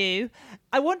for you.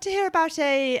 I want to hear about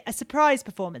a surprise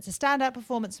performance, a standout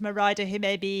performance from a rider who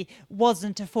maybe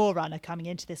wasn't a forerunner coming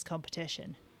into this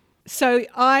competition. So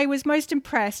I was most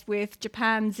impressed with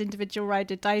Japan's individual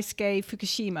rider Daisuke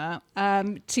Fukushima.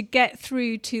 To get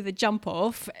through to the jump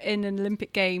off in an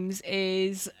Olympic Games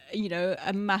is,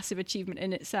 a massive achievement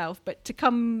in itself. But to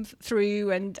come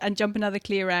through and jump another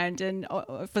clear round, and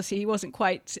obviously he wasn't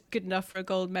quite good enough for a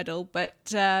gold medal,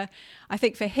 but I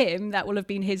think for him that will have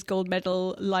been his gold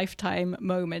medal lifetime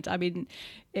moment. I mean,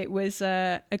 it was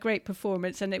a great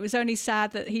performance, and it was only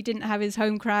sad that he didn't have his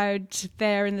home crowd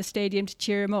there in the stadium to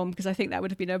cheer him on, because I think that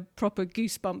would have been a proper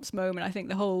goosebumps moment. I think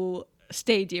the whole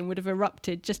stadium would have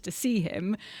erupted just to see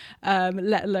him,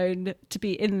 let alone to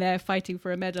be in there fighting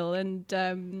for a medal. And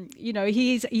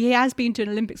he has been to an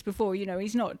Olympics before.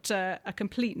 He's not a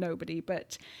complete nobody,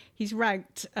 but he's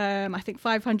ranked I think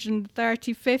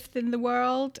 535th in the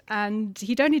world, and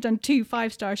he'd only done 2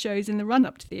 5-star shows in the run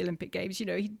up to the Olympic Games. He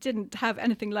didn't have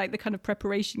anything like the kind of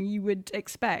preparation you would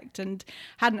expect, and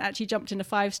hadn't actually jumped in a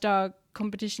 5-star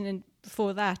competition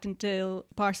before that until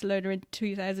Barcelona in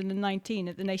 2019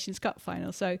 at the Nations Cup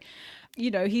final. So,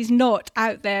 he's not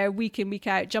out there week in, week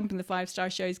out, jumping the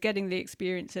 5-star shows, getting the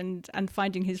experience and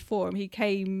finding his form. He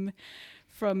came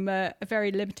from a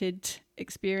very limited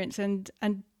experience and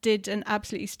did an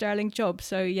absolutely sterling job.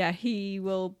 So, yeah, he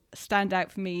will stand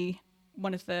out for me,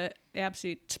 one of the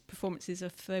absolute performances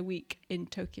of the week in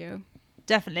Tokyo.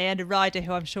 Definitely, and a rider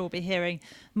who I'm sure we'll be hearing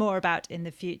more about in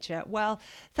the future. Well,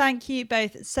 thank you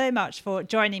both so much for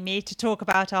joining me to talk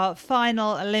about our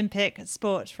final Olympic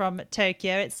sport from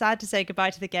Tokyo. It's sad to say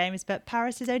goodbye to the Games, but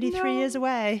Paris is only 3 years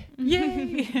away.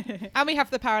 Yay! And we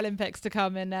have the Paralympics to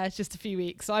come in just a few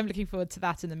weeks, so I'm looking forward to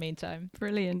that in the meantime.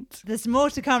 Brilliant. There's more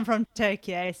to come from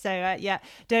Tokyo, so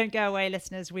don't go away,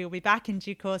 listeners. We'll be back in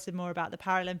due course with more about the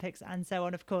Paralympics and so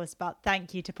on, of course. But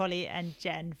thank you to Polly and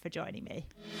Jen for joining me.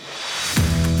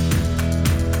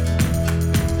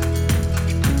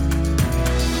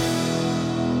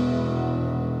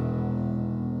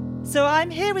 So I'm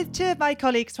here with two of my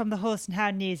colleagues from the Horse and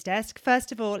Hound news desk.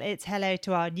 First of all, it's hello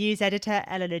to our news editor,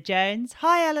 Eleanor Jones.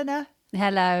 Hi, Eleanor.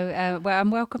 Hello,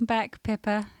 and welcome back,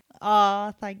 Pippa.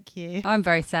 Thank you. I'm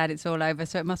very sad it's all over,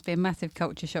 so it must be a massive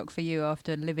culture shock for you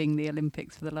after living the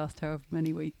Olympics for the last however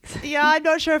many weeks. Yeah, I'm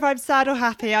not sure if I'm sad or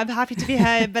happy. I'm happy to be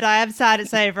home, but I am sad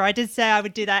it's over. I did say I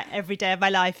would do that every day of my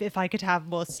life if I could have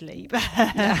more sleep.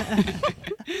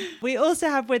 We also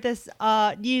have with us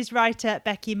our news writer,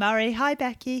 Becky Murray. Hi,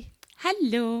 Becky.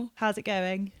 Hello. How's it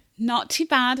going? Not too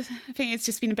bad. I think it's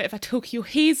just been a bit of a Tokyo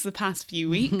haze the past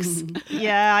few weeks.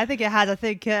 Yeah, I think it has. I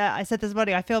think I said this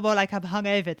morning, I feel more like I'm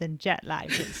hungover than jet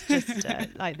lagged. It's just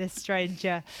like this strange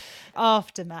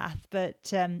aftermath.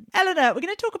 But Eleanor, we're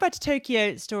going to talk about a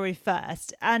Tokyo story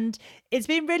first. And it's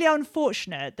been really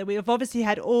unfortunate that we have obviously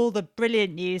had all the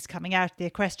brilliant news coming out of the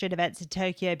equestrian events in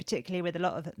Tokyo, particularly with a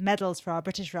lot of medals for our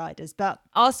British riders. But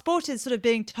our sport is sort of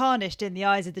being tarnished in the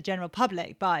eyes of the general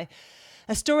public by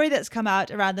a story that's come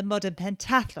out around the modern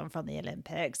pentathlon from the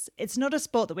Olympics. It's not a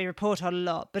sport that we report on a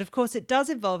lot, but of course it does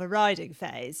involve a riding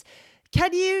phase.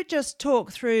 Can you just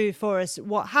talk through for us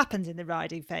what happens in the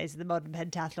riding phase of the modern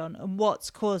pentathlon and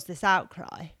what's caused this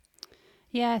outcry?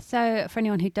 Yeah, so for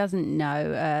anyone who doesn't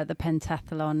know, the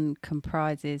pentathlon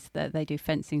comprises that they do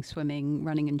fencing, swimming,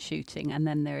 running and shooting, and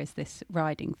then there is this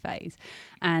riding phase.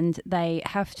 And they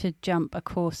have to jump a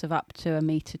course of up to 1.20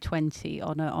 metre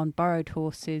on borrowed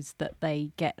horses that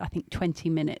they get, I think, 20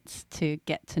 minutes to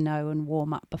get to know and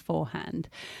warm up beforehand.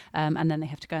 And then they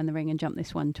have to go in the ring and jump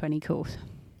this 1:20 course.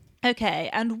 Okay,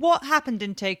 and what happened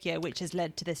in Tokyo which has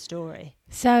led to this story?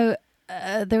 So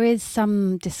there is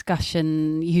some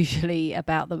discussion usually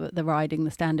about the riding,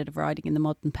 the standard of riding in the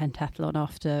modern pentathlon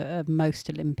after most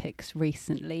Olympics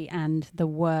recently, and there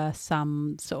were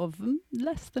some sort of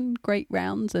less than great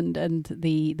rounds, and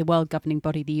the world governing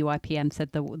body, the UIPM,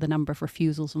 said the number of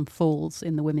refusals and falls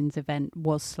in the women's event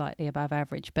was slightly above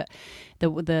average. But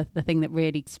the thing that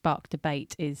really sparked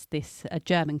debate is this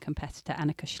German competitor,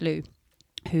 Annika Schlew,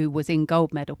 who was in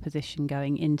gold medal position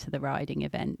going into the riding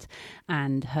event,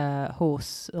 and her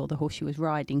horse, or the horse she was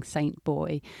riding, Saint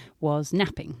Boy, was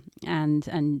napping,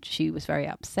 and she was very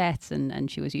upset, and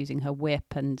she was using her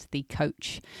whip, and the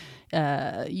coach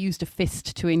used a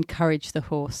fist to encourage the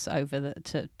horse over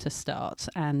to start,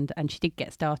 and she did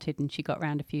get started, and she got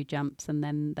round a few jumps, and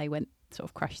then they went sort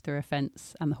of crashed through a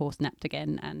fence, and the horse napped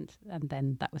again, and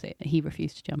then that was it. He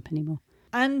refused to jump anymore.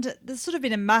 And there's sort of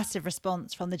been a massive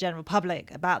response from the general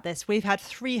public about this. We've had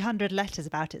 300 letters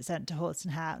about it sent to Horse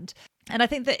and Hound. And I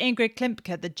think that Ingrid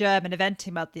Klimke, the German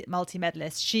eventing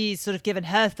multi-medalist, she's sort of given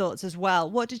her thoughts as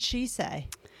well. What did she say?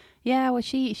 Yeah, well,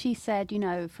 she said, you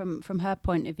know, from her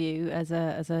point of view as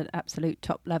an absolute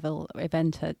top level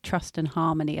eventer, trust and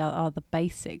harmony are the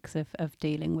basics of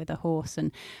dealing with a horse,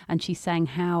 and she's saying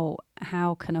how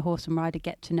can a horse and rider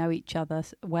get to know each other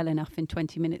well enough in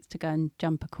 20 minutes to go and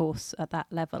jump a course at that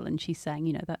level, and she's saying,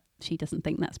 you know, that she doesn't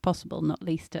think that's possible, not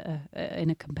least in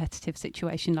a competitive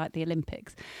situation like the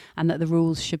Olympics, and that the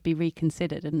rules should be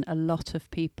reconsidered. And a lot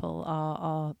of people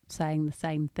are saying the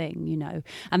same thing, you know.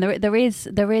 And there is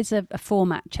a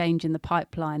format change in the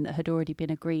pipeline that had already been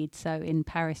agreed. So in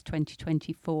Paris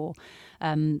 2024,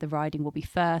 the riding will be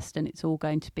first, and it's all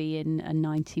going to be in a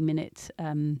 90-minute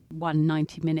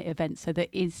event. So there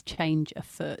is change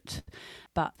afoot,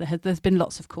 but there's been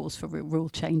lots of calls for rule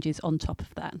changes on top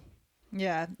of that.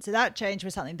 Yeah, so that change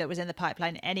was something that was in the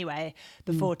pipeline anyway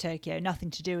before Tokyo, nothing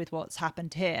to do with what's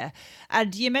happened here.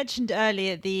 And you mentioned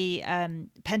earlier the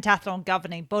pentathlon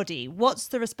governing body. What's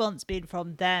the response been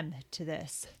from them to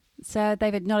this? So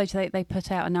they've acknowledged, they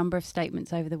put out a number of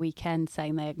statements over the weekend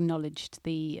saying they acknowledged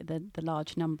the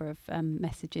large number of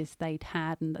messages they'd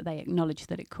had, and that they acknowledged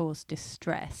that it caused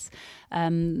distress.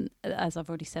 As I've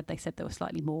already said, they said there were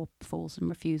slightly more falls and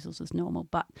refusals as normal,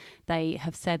 but they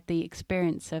have said the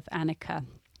experience of Annika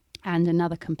and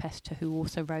another competitor who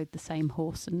also rode the same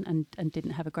horse and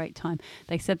didn't have a great time.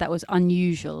 They said that was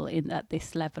unusual at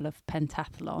this level of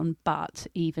pentathlon, but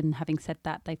even having said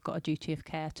that, they've got a duty of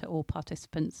care to all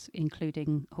participants,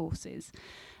 including horses.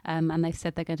 And they've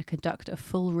said they're going to conduct a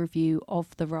full review of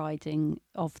the riding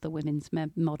of the women's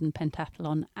modern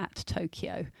pentathlon at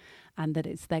Tokyo, and that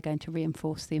they're going to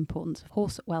reinforce the importance of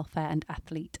horse welfare and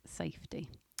athlete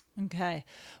safety. Okay.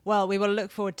 Well, we will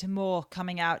look forward to more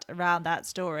coming out around that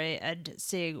story and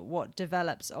seeing what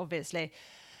develops. Obviously,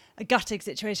 a gutting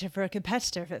situation for a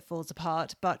competitor if it falls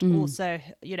apart, but also,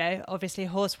 you know, obviously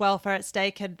horse welfare at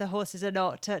stake, and the horses are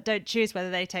don't choose whether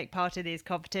they take part in these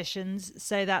competitions.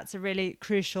 So that's a really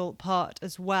crucial part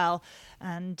as well.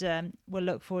 And we'll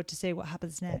look forward to see what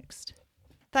happens next.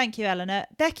 Thank you, Eleanor.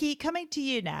 Becky, coming to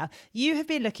you now. You have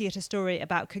been looking at a story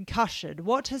about concussion.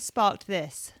 What has sparked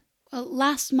this? Well,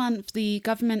 last month, the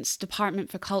government's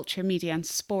Department for Culture, Media and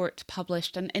Sport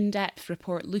published an in-depth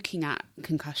report looking at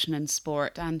concussion in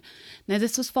sport. And now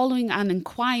this was following an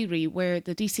inquiry where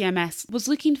the DCMS was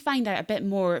looking to find out a bit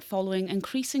more following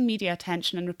increasing media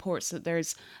attention and reports that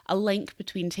there's a link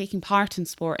between taking part in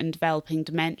sport and developing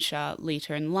dementia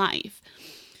later in life.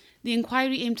 The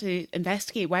inquiry aimed to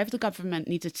investigate whether the government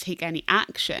needed to take any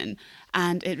action,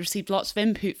 and it received lots of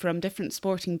input from different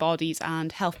sporting bodies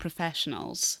and health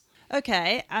professionals.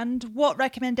 Okay, and what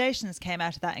recommendations came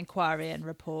out of that inquiry and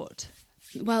report?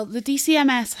 Well, the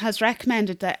DCMS has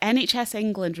recommended that NHS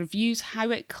England reviews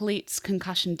how it collates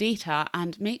concussion data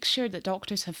and makes sure that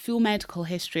doctors have full medical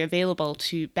history available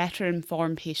to better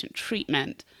inform patient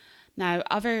treatment. Now,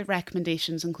 other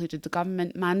recommendations included the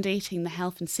government mandating the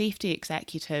Health and Safety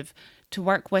Executive to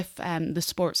work with the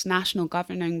sport's national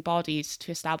governing bodies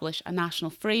to establish a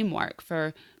national framework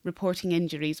for reporting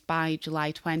injuries by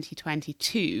July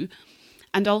 2022,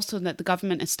 and also that the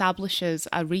government establishes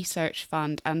a research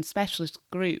fund and specialist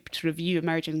group to review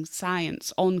emerging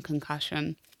science on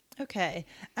concussion. Okay,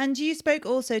 and you spoke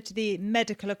also to the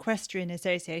Medical Equestrian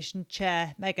Association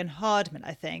chair, Megan Hardman,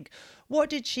 I think. What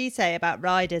did she say about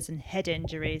riders and head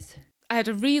injuries? I had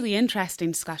a really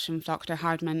interesting discussion with Dr.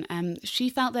 Hardman. She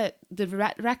felt that the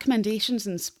recommendations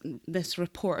in this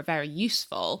report are very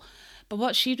useful, but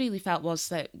what she really felt was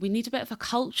that we need a bit of a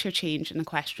culture change in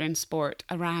equestrian sport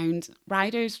around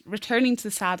riders returning to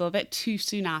the saddle a bit too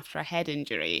soon after a head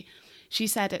injury. She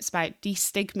said it's about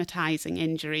destigmatising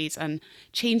injuries and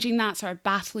changing that sort of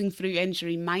battling through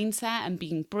injury mindset and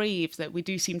being brave that we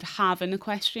do seem to have in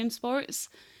equestrian sports.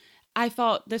 I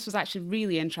thought this was actually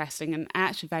really interesting, and I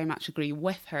actually very much agree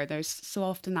with her. There's so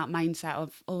often that mindset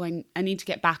of, I need to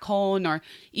get back on, or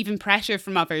even pressure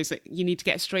from others that you need to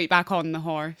get straight back on the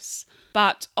horse.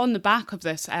 But on the back of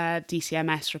this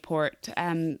DCMS report,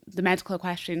 the Medical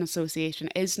Equestrian Association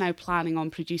is now planning on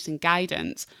producing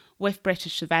guidance with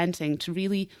British Eventing to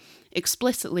really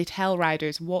explicitly tell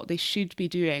riders what they should be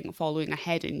doing following a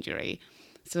head injury.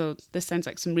 So this sounds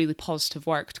like some really positive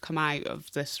work to come out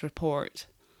of this report.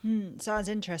 Sounds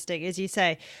interesting. As you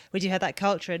say, we do have that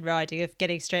culture in riding of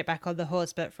getting straight back on the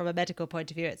horse, but from a medical point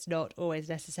of view, it's not always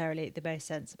necessarily the most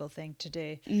sensible thing to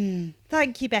do.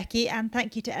 Thank you, Becky, and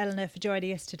thank you to Eleanor for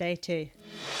joining us today too.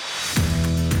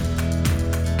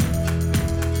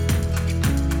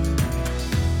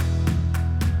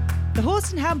 The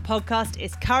Horse Hound Podcast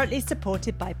is currently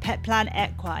supported by Petplan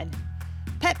Equine.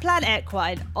 Petplan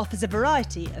Equine offers a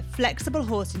variety of flexible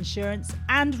horse insurance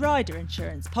and rider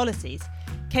insurance policies,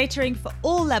 catering for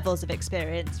all levels of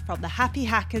experience from the happy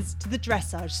hackers to the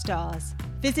dressage stars.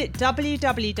 Visit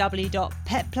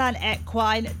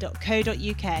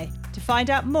www.petplanequine.co.uk to find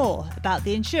out more about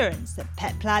the insurance that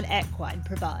Petplan Equine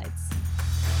provides.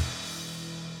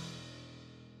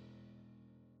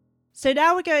 So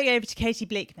now we're going over to Katie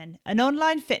Bleekman, an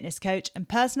online fitness coach and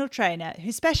personal trainer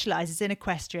who specialises in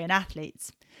equestrian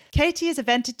athletes. Katie has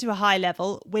evented to a high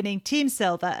level, winning Team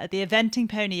Silver at the Eventing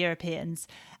Pony Europeans,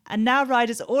 and now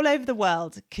riders all over the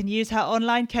world can use her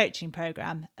online coaching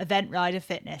programme, Event Rider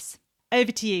Fitness.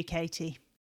 Over to you, Katie.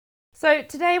 So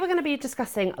today we're going to be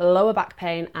discussing lower back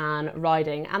pain and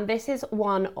riding, and this is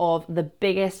one of the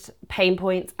biggest pain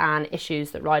points and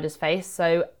issues that riders face.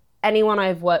 So anyone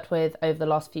I've worked with over the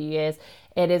last few years,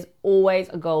 it is always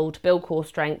a goal to build core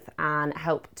strength and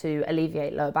help to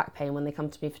alleviate lower back pain when they come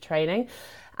to me for training.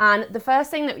 And the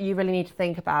first thing that you really need to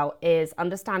think about is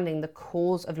understanding the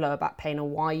cause of lower back pain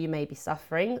and why you may be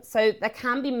suffering. So there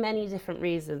can be many different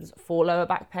reasons for lower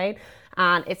back pain,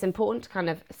 and it's important to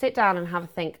kind of sit down and have a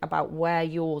think about where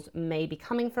yours may be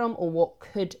coming from or what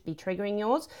could be triggering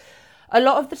yours. A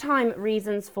lot of the time,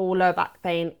 reasons for lower back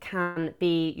pain can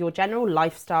be your general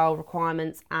lifestyle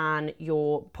requirements and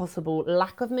your possible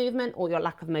lack of movement or your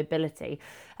lack of mobility.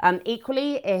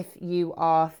 Equally, if you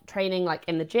are training like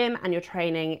in the gym and you're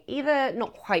training either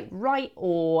not quite right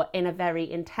or in a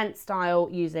very intense style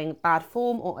using bad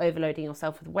form or overloading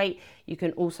yourself with weight, you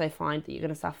can also find that you're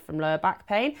going to suffer from lower back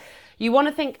pain. You want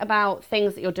to think about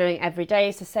things that you're doing every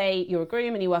day. So say you're a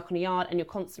groom and you work on a yard and you're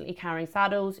constantly carrying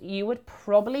saddles, you would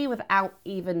probably, without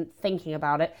even thinking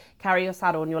about it, carry your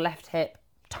saddle on your left hip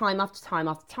time after time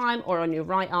after time, or on your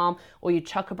right arm, or you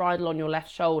chuck a bridle on your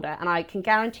left shoulder. And I can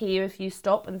guarantee you, if you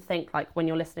stop and think, like when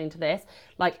you're listening to this,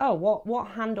 like, oh, what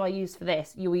hand do I use for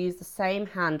this? You will use the same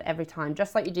hand every time,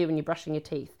 just like you do when you're brushing your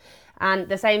teeth. And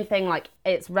the same thing, like,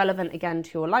 it's relevant again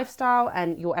to your lifestyle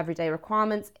and your everyday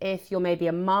requirements. If you're maybe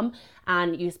a mum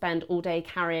and you spend all day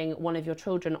carrying one of your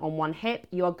children on one hip,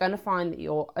 you are going to find that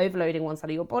you're overloading one side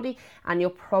of your body, and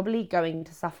you're probably going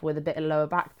to suffer with a bit of lower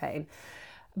back pain.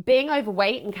 Being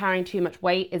overweight and carrying too much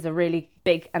weight is a really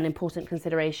big and important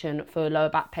consideration for lower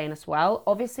back pain as well.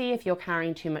 Obviously, if you're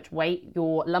carrying too much weight,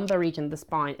 your lumbar region of the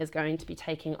spine is going to be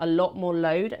taking a lot more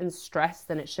load and stress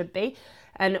than it should be.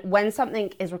 And when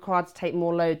something is required to take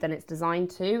more load than it's designed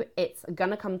to, it's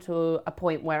going to come to a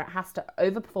point where it has to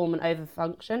overperform and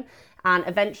overfunction. And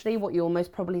eventually what you'll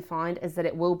most probably find is that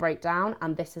it will break down,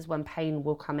 and this is when pain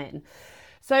will come in.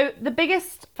 So the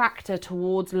biggest factor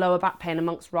towards lower back pain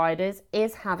amongst riders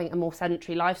is having a more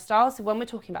sedentary lifestyle. So when we're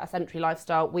talking about a sedentary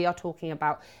lifestyle, we are talking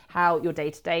about how your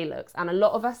day-to-day looks. And a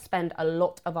lot of us spend a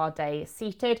lot of our day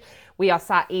seated. We are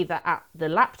sat either at the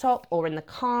laptop or in the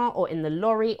car or in the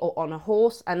lorry or on a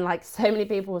horse. And like so many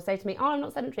people will say to me, oh, I'm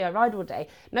not sedentary, I ride all day.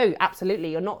 No,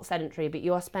 absolutely, you're not sedentary, but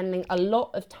you are spending a lot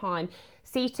of time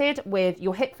seated with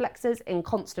your hip flexors in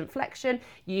constant flexion.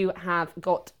 You have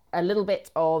got a little bit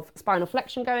of spinal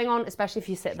flexion going on, especially if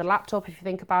you sit at the laptop. If you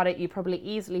think about it, you probably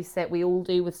easily sit, we all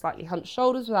do, with slightly hunched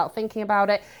shoulders without thinking about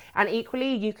it. And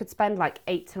equally, you could spend like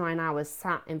 8 to 9 hours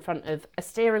sat in front of a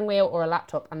steering wheel or a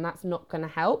laptop, and that's not going to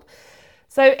help.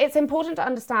 So it's important to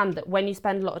understand that when you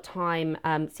spend a lot of time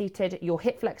seated, your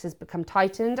hip flexors become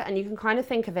tightened, and you can kind of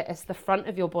think of it as the front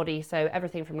of your body. So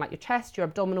everything from like your chest, your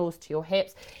abdominals, to your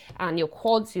hips and your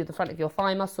quads, the front of your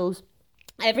thigh muscles.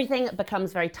 Everything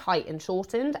becomes very tight and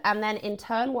shortened, and then in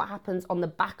turn what happens on the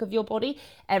back of your body,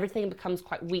 everything becomes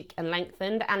quite weak and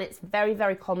lengthened. And it's very,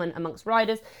 very common amongst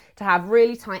riders to have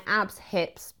really tight abs,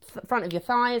 hips, front of your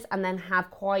thighs, and then have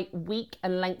quite weak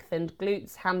and lengthened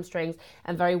glutes, hamstrings,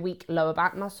 and very weak lower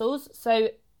back muscles. So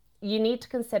you need to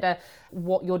consider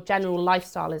what your general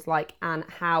lifestyle is like and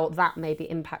how that may be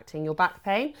impacting your back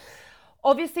pain.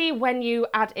 Obviously, when you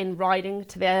add in riding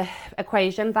to the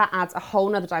equation, that adds a whole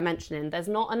nother dimension in. There's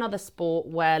not another sport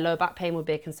where lower back pain would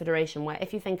be a consideration, where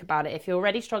if you think about it, if you're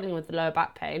already struggling with the lower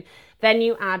back pain, then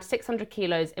you add 600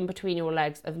 kilos in between your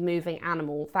legs of moving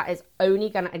animal. That is only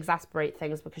going to exacerbate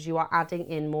things because you are adding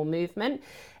in more movement.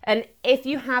 And if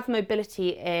you have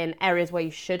mobility in areas where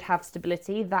you should have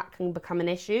stability, that can become an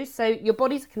issue. So your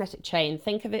body's a kinetic chain.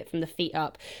 Think of it from the feet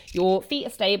up. Your feet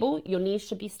are stable, your knees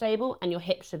should be stable, and your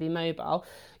hips should be mobile.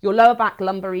 Your lower back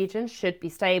lumbar region should be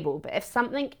stable. But if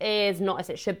something is not as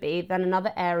it should be, then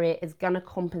another area is going to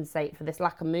compensate for this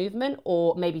lack of movement,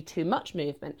 or maybe too much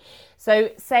movement. So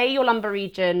say your lumbar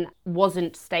region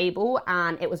wasn't stable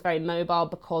and it was very mobile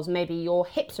because maybe your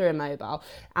hips are immobile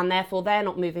and therefore they're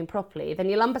not moving properly, then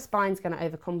your lumbar spine is going to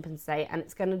overcompensate and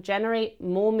it's going to generate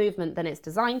more movement than it's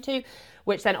designed to,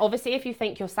 which then obviously if you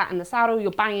think you're sat in the saddle,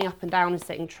 you're banging up and down and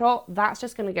sitting trot, that's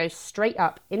just going to go straight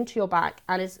up into your back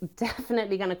and is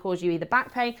definitely going to cause you either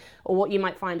back pain, or what you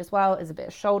might find as well is a bit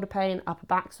of shoulder pain, upper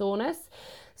back soreness.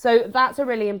 So that's a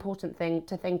really important thing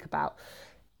to think about.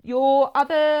 Your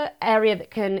other area that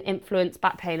can influence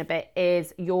back pain a bit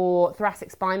is your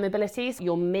thoracic spine mobility, so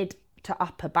your mid to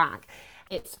upper back.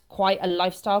 It's quite a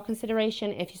lifestyle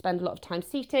consideration. If you spend a lot of time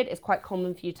seated, it's quite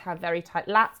common for you to have very tight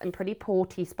lats and pretty poor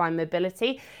T-spine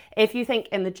mobility. If you think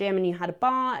in the gym and you had a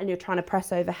bar and you're trying to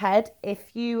press overhead,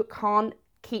 if you can't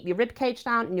keep your rib cage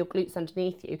down and your glutes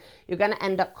underneath you, you're going to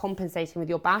end up compensating with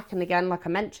your back. And again, like I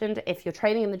mentioned, if you're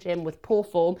training in the gym with poor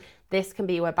form, this can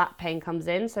be where back pain comes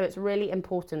in. So it's really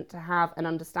important to have an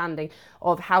understanding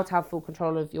of how to have full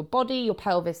control of your body, your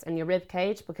pelvis and your rib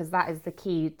cage, because that is the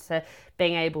key to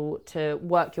being able to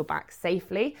work your back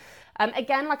safely.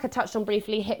 Again, like I touched on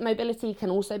briefly, hip mobility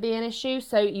can also be an issue.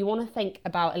 So you want to think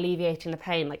about alleviating the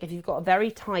pain. Like if you've got a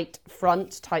very tight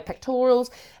front, tight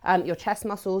pectorals, your chest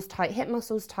muscles, tight hip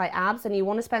muscles, tight abs, and you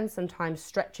want to spend some time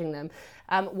stretching them,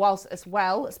 whilst as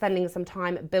well spending some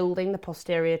time building the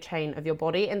posterior chain of your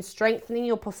body and strengthening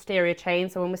your posterior chain.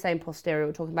 So when we're saying posterior,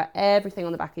 we're talking about everything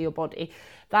on the back of your body.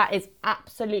 That is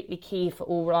absolutely key for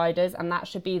all riders, and that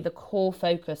should be the core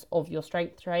focus of your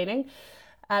strength training.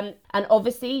 And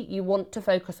obviously you want to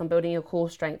focus on building your core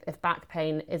strength if back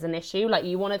pain is an issue. Like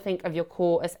you want to think of your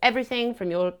core as everything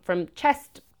from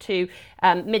chest to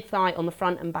mid-thigh on the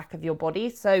front and back of your body.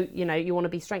 So, you know, you want to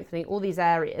be strengthening all these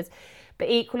areas. But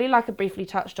equally, like I briefly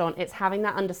touched on, it's having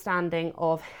that understanding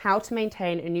of how to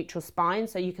maintain a neutral spine.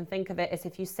 So you can think of it as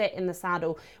if you sit in the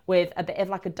saddle with a bit of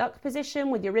like a duck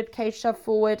position with your rib cage shoved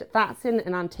forward, that's in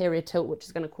an anterior tilt, which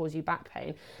is going to cause you back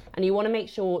pain. And you want to make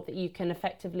sure that you can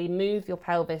effectively move your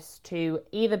pelvis to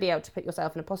either be able to put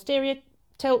yourself in a posterior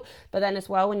tilt, but then as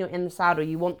well, when you're in the saddle,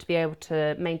 you want to be able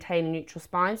to maintain a neutral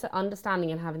spine. So understanding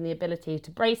and having the ability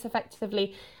to brace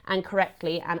effectively and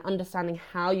correctly, and understanding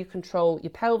how you control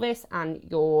your pelvis and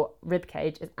your rib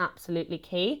cage is absolutely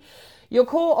key. Your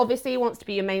core obviously wants to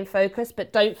be your main focus,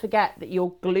 but don't forget that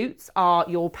your glutes are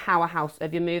your powerhouse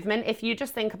of your movement. If you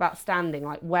just think about standing,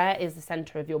 like where is the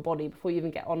center of your body before you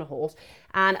even get on a horse?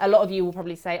 And a lot of you will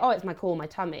probably say, oh, it's my core, my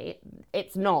tummy.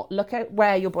 It's not. Look at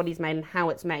where your body's made and how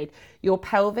it's made. Your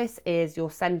pelvis is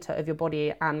your center of your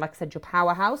body and, like I said, your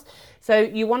powerhouse. So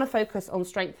you want to focus on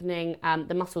strengthening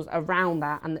the muscles around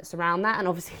that and that surround that. And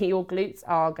obviously your glutes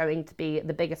are going to be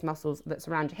the biggest muscles that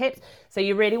surround your hips. So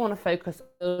you really want to focus on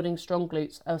building strong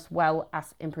glutes as well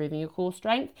as improving your core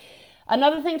strength.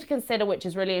 Another thing to consider, which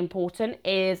is really important,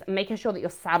 is making sure that your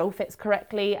saddle fits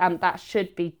correctly. That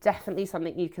should be definitely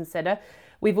something you consider.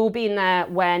 We've all been there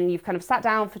when you've kind of sat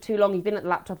down for too long, you've been at the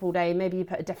laptop all day, maybe you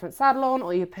put a different saddle on,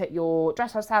 or you put your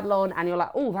dressage saddle on and you're like,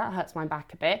 oh, that hurts my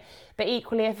back a bit. But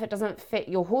equally, if it doesn't fit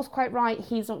your horse quite right,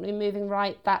 he's not really moving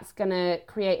right, that's going to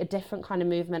create a different kind of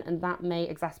movement, and that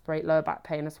may exacerbate lower back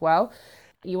pain as well.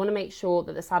 You want to make sure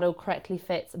that the saddle correctly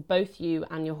fits both you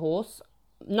and your horse.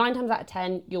 9 times out of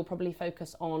 10, you'll probably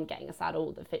focus on getting a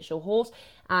saddle that fits your horse,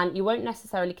 and you won't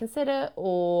necessarily consider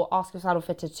or ask your saddle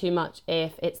fitter too much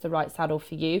if it's the right saddle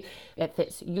for you. It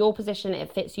fits your position,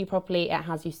 it fits you properly, it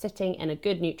has you sitting in a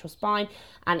good neutral spine,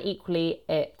 and equally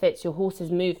it fits your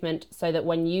horse's movement, so that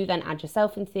when you then add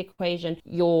yourself into the equation,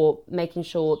 you're making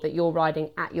sure that you're riding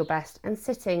at your best and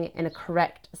sitting in a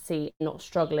correct seat, not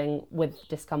struggling with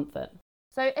discomfort.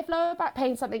 So if lower back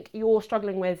pain is something you're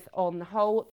struggling with on the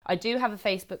whole, I do have a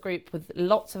Facebook group with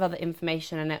lots of other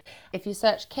information in it. If you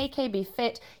search KKB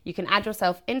Fit, you can add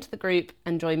yourself into the group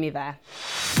and join me there.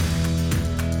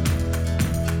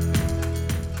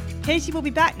 Katie will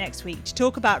be back next week to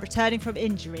talk about returning from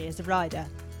injury as a rider.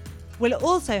 We'll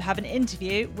also have an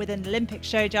interview with an Olympic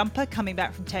show jumper coming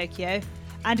back from Tokyo,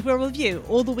 and we'll review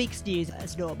all the week's news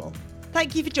as normal.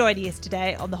 Thank you for joining us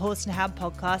today on the Horse and Hound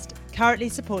Podcast, currently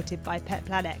supported by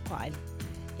Petplan Equine.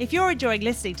 If you're enjoying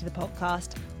listening to the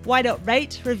podcast, why not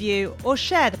rate, review, or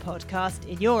share the podcast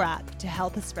in your app to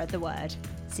help us spread the word.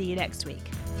 See you next week.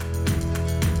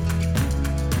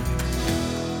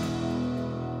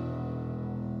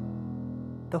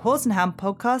 The Horse and Hound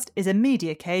Podcast is a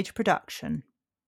Media Cage production.